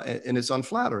 and it's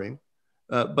unflattering,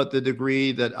 but the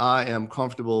degree that I am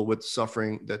comfortable with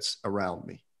suffering that's around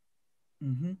me.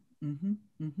 Mm-hmm, mm-hmm,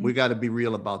 mm-hmm. We got to be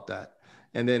real about that.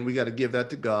 And then we got to give that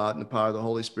to God and the power of the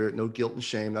Holy Spirit. No guilt and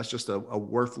shame. That's just a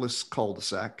worthless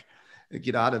cul-de-sac.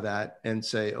 Get out of that and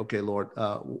say, okay, Lord,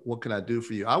 what can I do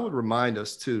for you? I would remind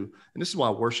us too, and this is why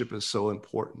worship is so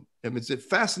important. I mean, it's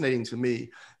fascinating to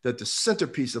me that the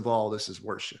centerpiece of all this is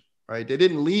worship, right? They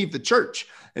didn't leave the church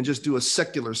and just do a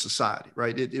secular society,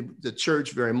 right? The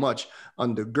church very much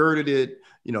undergirded it,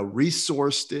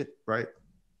 resourced it, right?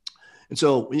 And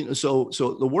so,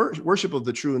 so the worship of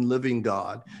the true and living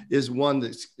God is one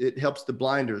that it helps the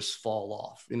blinders fall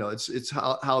off. It's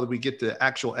how we get the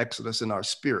actual exodus in our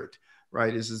spirit,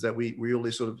 right? Is that we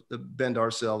really sort of bend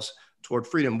ourselves toward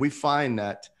freedom. We find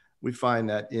that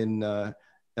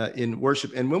in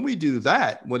worship, and when we do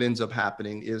that, what ends up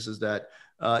happening is that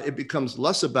it becomes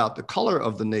less about the color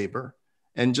of the neighbor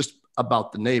and just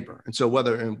about the neighbor. And so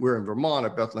whether we're in Vermont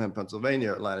or Bethlehem,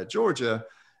 Pennsylvania, or Atlanta, Georgia.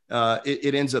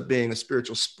 It ends up being a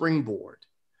spiritual springboard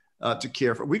to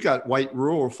care for. We got white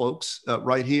rural folks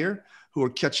right here who are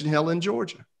catching hell in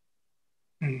Georgia.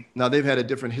 Mm. Now, they've had a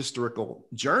different historical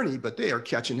journey, but they are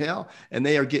catching hell, and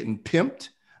they are getting pimped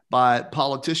by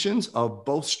politicians of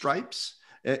both stripes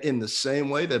in the same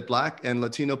way that Black and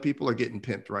Latino people are getting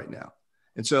pimped right now.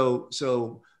 And so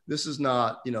this is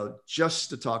not, just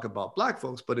to talk about Black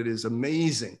folks, but it is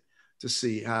amazing to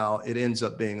see how it ends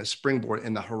up being a springboard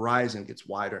and the horizon gets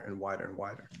wider and wider and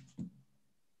wider.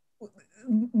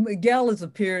 Miguel has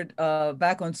appeared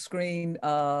back on screen,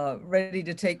 ready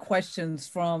to take questions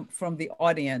from the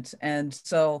audience. And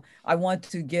so I want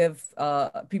to give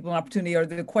people an opportunity. Are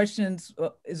there questions?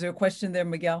 Is there a question there,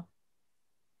 Miguel?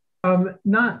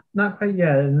 Not quite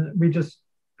yet. And we just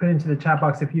put into the chat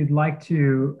box. If you'd like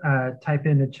to type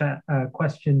in a chat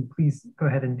question, please go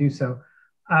ahead and do so.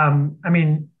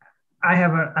 I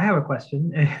have a question.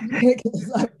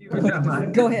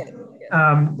 Go ahead.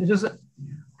 Just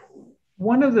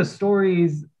one of the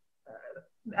stories,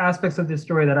 aspects of this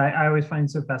story that I always find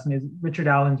so fascinating is Richard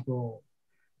Allen's role,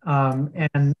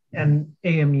 and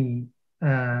AME,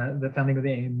 the founding of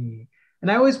the AME.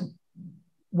 And I always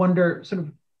wonder, sort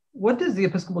of, what does the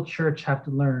Episcopal Church have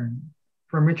to learn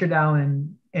from Richard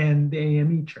Allen and the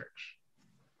AME Church?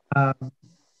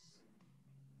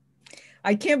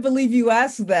 I can't believe you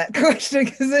asked that question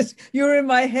because you're in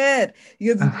my head.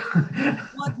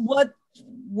 What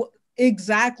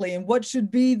exactly, and what should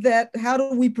be that? How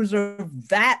do we preserve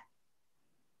that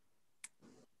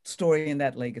story and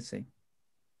that legacy?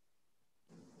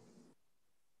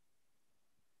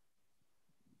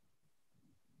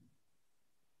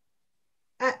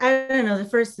 I don't know. The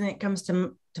first thing that comes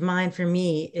to mind for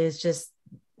me is just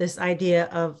this idea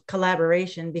of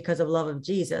collaboration because of love of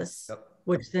Jesus. Yep.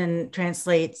 Which then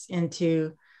translates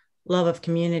into love of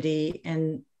community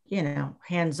and,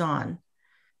 hands-on.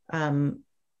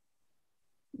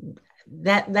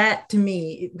 That to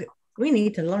me, we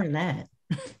need to learn that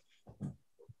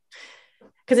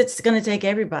because it's going to take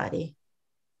everybody.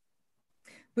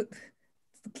 But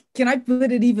can I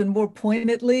put it even more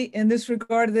pointedly in this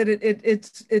regard, that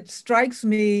it strikes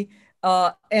me,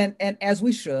 and as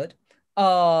we should,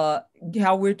 how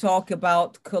we're talking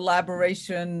about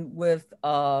collaboration with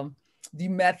the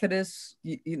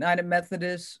United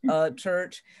Methodist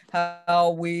Church,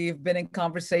 how we've been in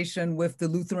conversation with the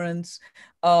Lutherans.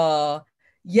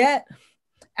 Yet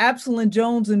Absalom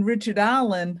Jones and Richard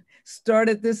Allen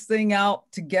started this thing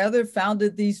out together,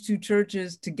 founded these two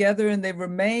churches together, and they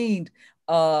remained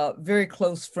very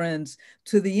close friends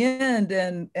to the end.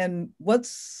 And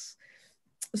what's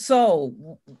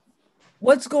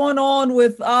going on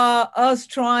with us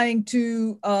trying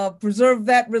to preserve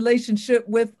that relationship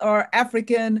with our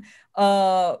African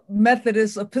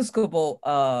Methodist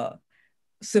Episcopal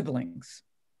siblings?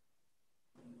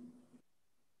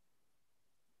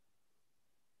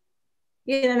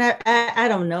 And I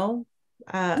don't know,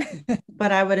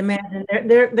 but I would imagine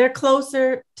they're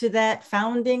closer to that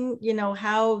founding,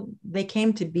 how they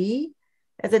came to be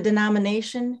as a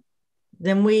denomination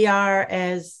than we are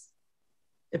as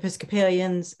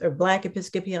Episcopalians or Black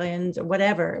Episcopalians or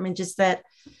whatever. I mean, just that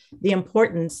the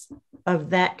importance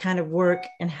of that kind of work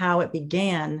and how it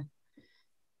began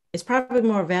is probably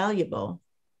more valuable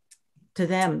to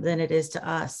them than it is to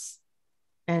us.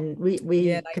 And we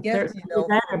could certainly do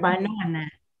better by knowing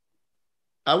that.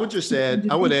 I would just add,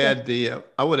 they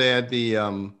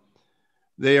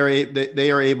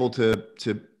are able to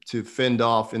fend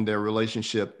off in their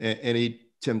relationship any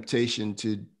temptation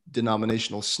to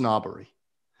denominational snobbery.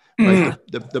 Right?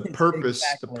 The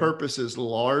purpose is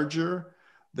larger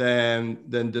than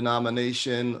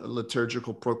denomination,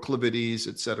 liturgical proclivities,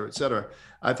 et cetera, et cetera.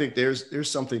 I think there's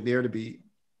something there to be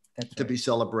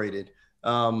celebrated.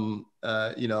 What's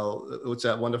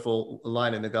that wonderful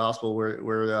line in the gospel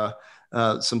where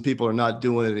some people are not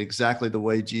doing it exactly the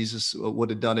way Jesus would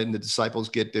have done it, and the disciples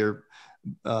get their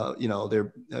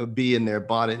their bee in their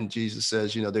bonnet, and Jesus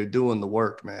says, they're doing the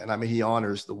work, man. I mean, he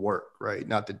honors the work, right?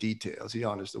 Not the details. He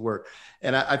honors the work.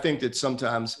 And I think that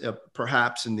sometimes,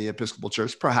 perhaps in the Episcopal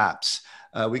Church,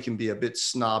 we can be a bit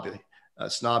snobby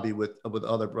with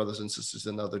other brothers and sisters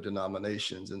in other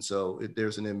denominations. And so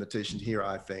there's an invitation here,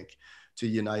 I think, to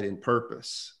unite in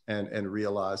purpose and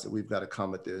realize that we've got to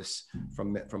come at this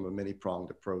from a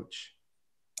many-pronged approach.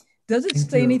 Does it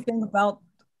say anything about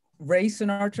race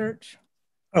in our church?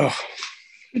 Oh,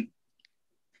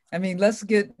 I mean, let's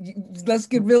get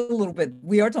real a little bit.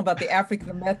 We are talking about the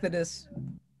African Methodists.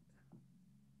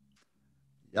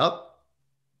 Yep.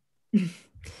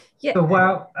 Yeah. So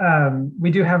while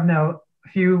we do have now a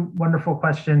few wonderful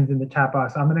questions in the chat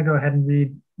box, I'm going to go ahead and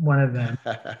read one of them.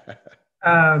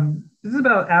 This is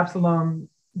about Absalom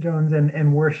Jones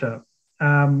and worship.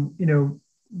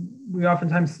 We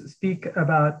oftentimes speak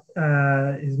about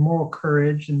his moral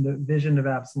courage and the vision of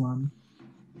Absalom,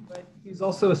 but he's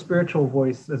also a spiritual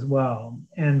voice as well.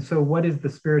 And so what is the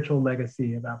spiritual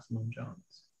legacy of Absalom Jones?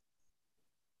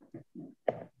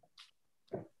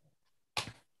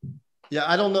 Yeah,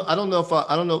 I don't know.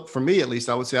 For me, at least,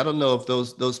 I would say I don't know if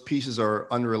those pieces are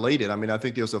unrelated. I mean, I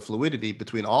think there's a fluidity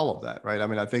between all of that, right? I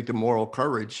mean, I think the moral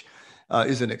courage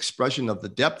is an expression of the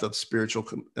depth of spiritual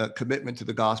commitment to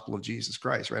the gospel of Jesus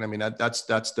Christ, right? I mean, that's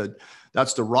the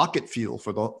rocket fuel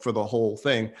for the whole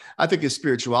thing. I think his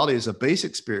spirituality is a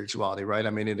basic spirituality, right? I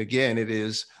mean, and again, it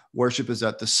is worship is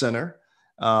at the center.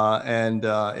 And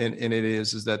it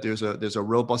is that there's a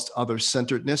robust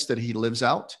other-centeredness that he lives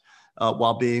out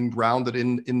while being grounded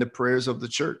in the prayers of the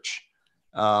church.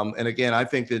 And again, I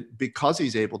think that because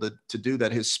he's able to do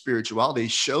that, his spirituality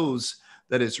shows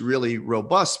that it's really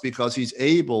robust because he's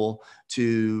able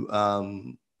to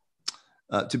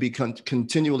be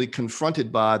continually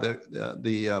confronted by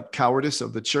the cowardice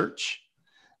of the church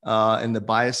and the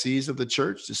biases of the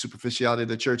church, the superficiality of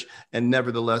the church, and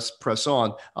nevertheless press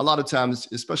on. A lot of times,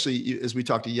 especially as we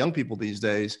talk to young people these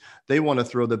days, they want to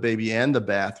throw the baby and the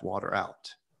bathwater out.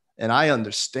 And I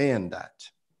understand that.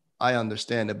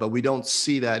 But we don't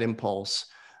see that impulse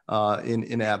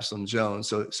in Absalom Jones.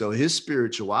 So his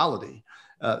spirituality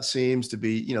seems to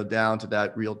be, down to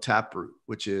that real taproot,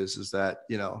 which is that,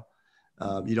 you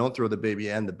don't throw the baby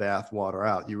and the bathwater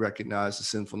out. You recognize the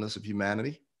sinfulness of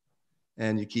humanity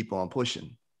and you keep on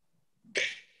pushing.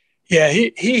 Yeah,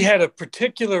 he had a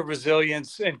particular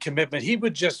resilience and commitment. He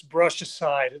would just brush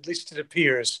aside, at least it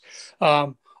appears,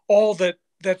 all that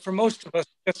for most of us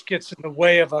just gets in the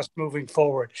way of us moving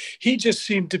forward. He just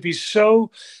seemed to be so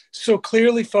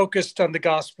clearly focused on the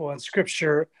gospel and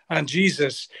scripture, on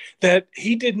Jesus, that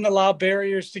he didn't allow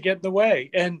barriers to get in the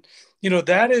way. And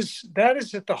that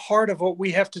is at the heart of what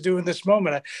we have to do in this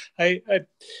moment. I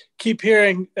keep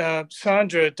hearing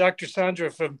Dr.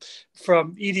 Sandra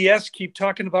from EDS keep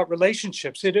talking about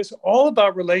relationships. It is all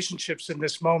about relationships in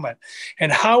this moment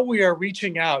and how we are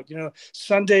reaching out.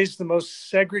 Sunday's the most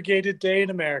segregated day in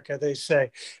America, they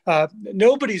say.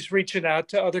 Nobody's reaching out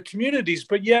to other communities,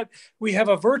 but yet we have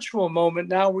a virtual moment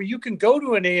now where you can go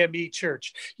to an AME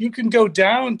church. You can go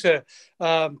down to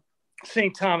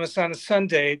St. Thomas on a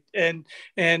Sunday and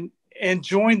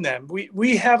join them.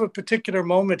 We have a particular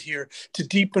moment here to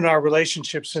deepen our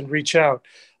relationships and reach out.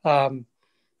 And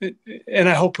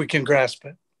I hope we can grasp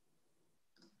it.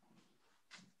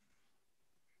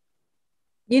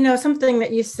 Something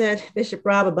that you said, Bishop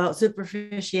Rob, about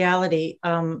superficiality,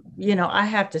 I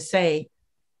have to say,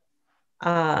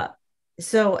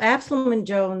 so Absalom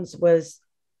Jones was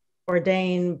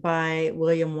ordained by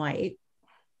William White.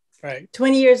 Right.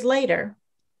 20 years later,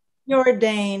 he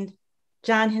ordained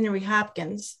John Henry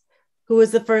Hopkins, who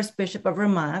was the first bishop of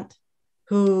Vermont,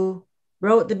 who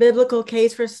wrote the biblical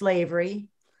case for slavery,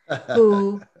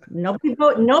 who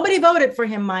nobody voted for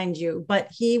him, mind you, but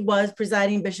he was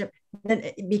presiding bishop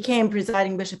and became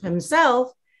presiding bishop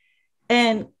himself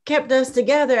and kept us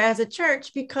together as a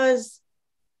church because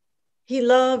he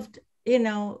loved,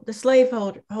 the slave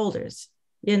holders,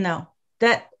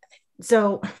 that.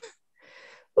 So,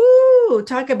 ooh,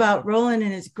 talk about rolling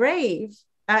in his grave.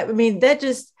 I mean, that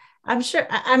just, I'm sure,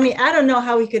 I don't know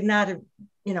how he could not have,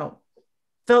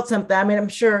 felt something. I mean, I'm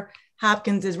sure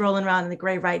Hopkins is rolling around in the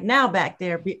grave right now back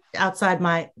there outside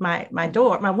my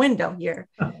door, my window here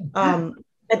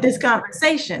at this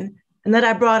conversation, and that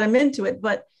I brought him into it.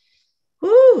 But,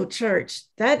 ooh, church,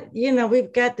 that,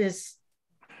 we've got this.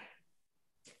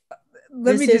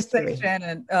 Let me just say,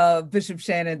 Shannon, Bishop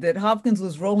Shannon, that Hopkins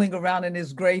was rolling around in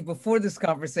his grave before this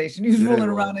conversation. He was rolling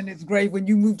around in his grave when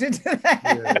you moved into that.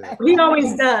 Yeah. He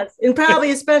always does. And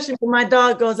probably especially when my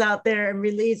dog goes out there and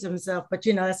relieves himself. But,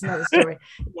 that's another story.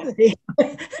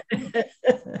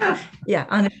 Yeah,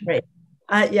 on his grave.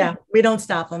 We don't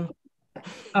stop him.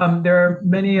 There are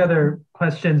many other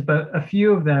questions, but a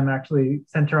few of them actually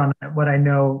center on what I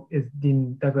know is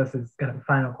Dean Douglas's kind of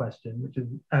final question, which is,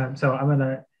 so I'm going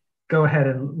to go ahead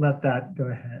and let that go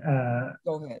ahead.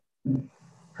 Go ahead.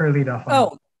 Her lead off.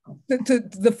 To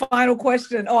the final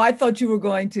question. Oh, I thought you were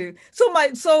going to.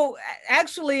 So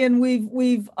actually, and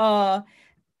we've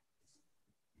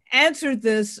answered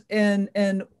this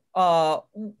in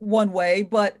one way,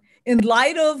 but in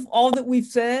light of all that we've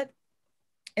said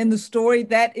in the story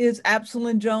that is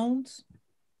Absalom Jones,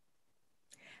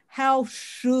 how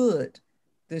should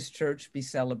this church be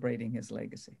celebrating his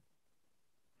legacy?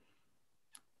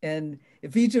 And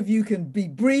if each of you can be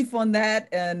brief on that,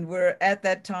 and we're at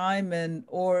that time, and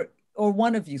or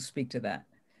one of you speak to that,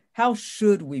 how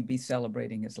should we be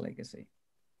celebrating his legacy?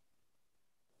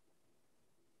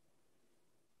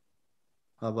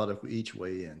 How about if we each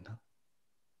weigh in?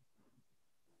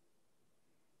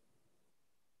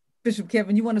 Bishop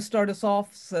Kevin, you want to start us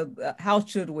off? So how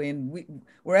should we? And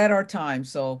we're at our time,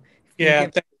 so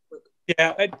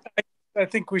I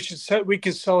think we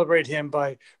can celebrate him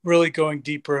by really going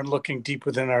deeper and looking deep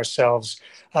within ourselves.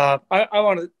 I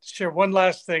want to share one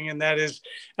last thing, and that is,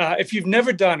 if you've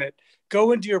never done it,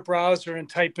 go into your browser and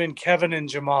type in Kevin and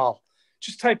Jamal.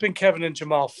 Just type in Kevin and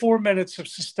Jamal. 4 minutes of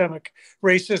systemic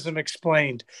racism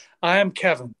explained. I am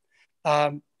Kevin,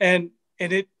 and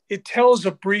it tells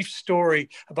a brief story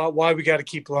about why we got to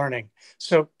keep learning.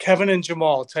 So Kevin and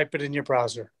Jamal, type it in your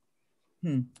browser.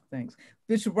 Thanks.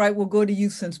 Bishop Wright, we'll go to you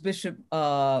since Bishop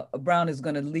Brown is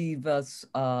going to leave us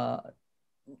out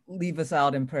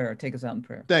in prayer, take us out in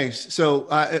prayer. Thanks. So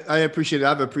I appreciate it.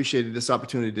 I've appreciated this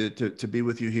opportunity to be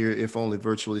with you here, if only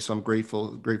virtually. So I'm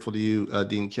grateful to you,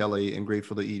 Dean Kelly, and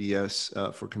grateful to EDS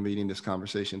for convening this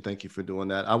conversation. Thank you for doing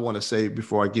that. I want to say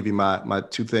before I give you my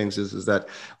two things is that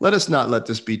let us not let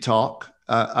this be talk.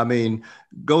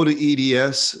 Go to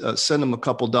EDS, send them a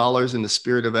couple dollars in the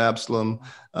spirit of Absalom.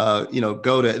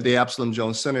 Go to the Absalom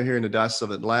Jones Center here in the Diocese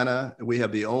of Atlanta. We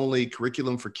have the only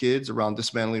curriculum for kids around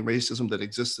dismantling racism that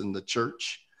exists in the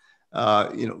church.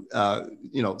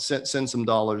 Send some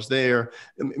dollars there.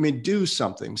 Do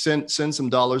something. Send some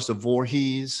dollars to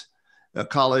Voorhees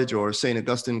College or St.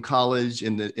 Augustine College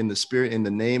in the spirit, in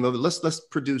the name of it. Let's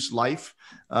produce life,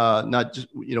 not just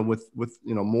with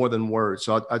more than words.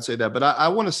 So I'd say that. But I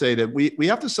want to say that we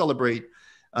have to celebrate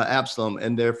Absalom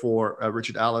and therefore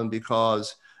Richard Allen,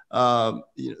 because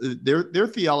their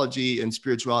theology and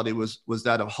spirituality was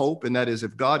that of hope, and that is,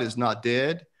 if God is not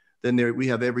dead, then we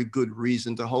have every good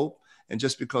reason to hope. And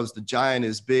just because the giant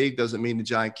is big doesn't mean the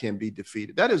giant can be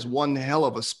defeated. That is one hell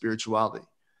of a spirituality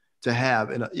to have,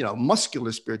 and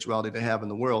muscular spirituality to have in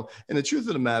the world. And the truth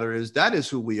of the matter is that is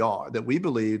who we are, that we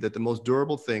believe that the most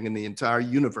durable thing in the entire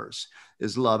universe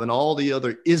is love, and all the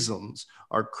other isms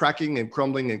are cracking and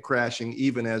crumbling and crashing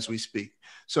even as we speak.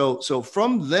 So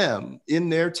from them in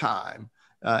their time,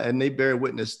 and they bear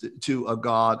witness to a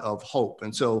God of hope.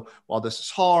 And so while this is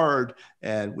hard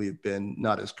and we've been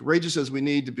not as courageous as we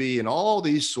need to be and all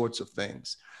these sorts of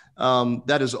things,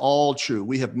 that is all true.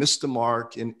 We have missed the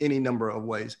mark in any number of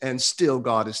ways, and still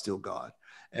God is still God.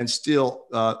 And still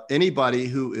anybody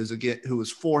who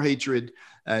is for hatred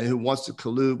and who wants to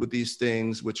collude with these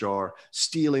things, which are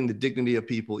stealing the dignity of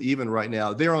people, even right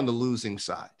now, they're on the losing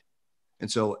side. And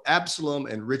so Absalom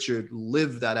and Richard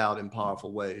live that out in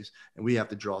powerful ways, and we have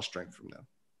to draw strength from them.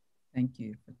 Thank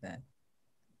you for that.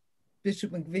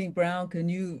 Bishop MacVean-Brown, can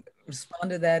you respond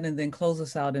to that and then close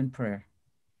us out in prayer?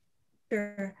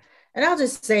 Sure. And I'll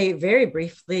just say very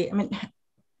briefly,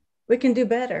 we can do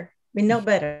better. We know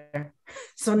better.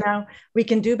 So now we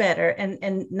can do better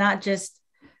and not just,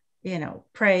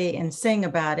 pray and sing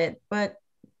about it, but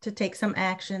to take some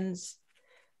actions,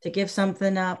 to give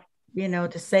something up,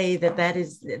 to say that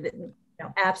is,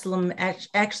 Absalom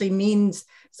actually means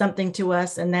something to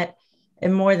us, and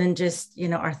more than just,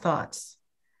 our thoughts.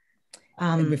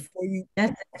 And before you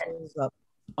close up,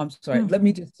 I'm sorry, let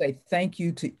me just say thank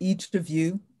you to each of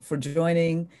you for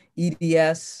joining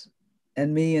EDS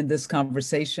and me in this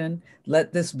conversation.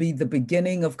 Let this be the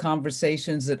beginning of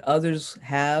conversations that others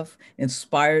have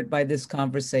inspired by this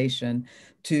conversation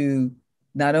to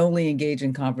not only engage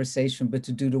in conversation, but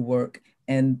to do the work.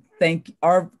 And thank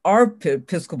our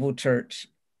Episcopal Church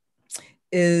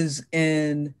is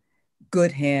in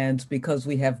good hands because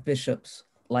we have bishops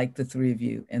like the three of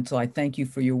you. And so I thank you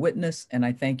for your witness, and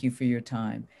I thank you for your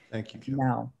time. Thank you, Kelly.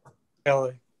 Now,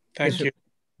 Kelly, thank you.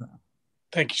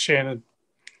 Thank you, Shannon.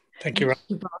 Thank you.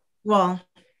 Well,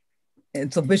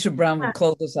 and so Bishop Brown will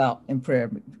close us out in prayer.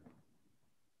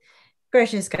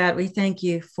 Gracious God, we thank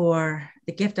you for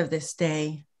the gift of this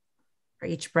day, for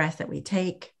each breath that we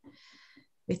take.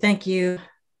 We thank you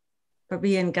for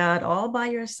being God all by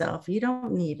yourself. You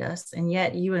don't need us, and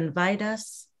yet you invite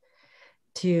us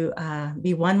to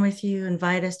be one with you,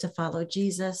 invite us to follow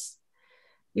Jesus.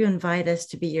 You invite us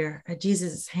to be your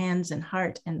Jesus' hands and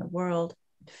heart in the world,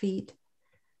 feet.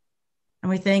 And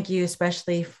we thank you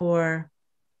especially for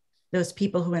those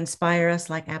people who inspire us,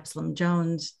 like Absalom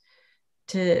Jones,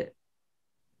 to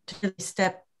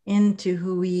step into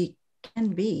who we can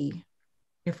be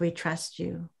if we trust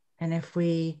you and if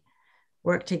we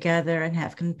work together and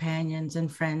have companions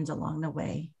and friends along the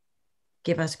way.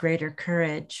 Give us greater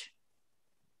courage.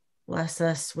 Bless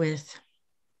us with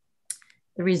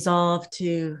the resolve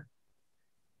to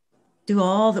do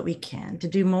all that we can, to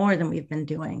do more than we've been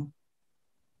doing,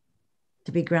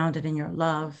 to be grounded in your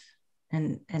love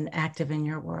and active in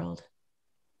your world.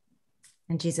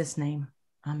 In Jesus' name,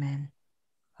 amen.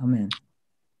 Amen.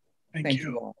 Thank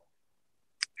you all.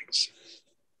 Thanks.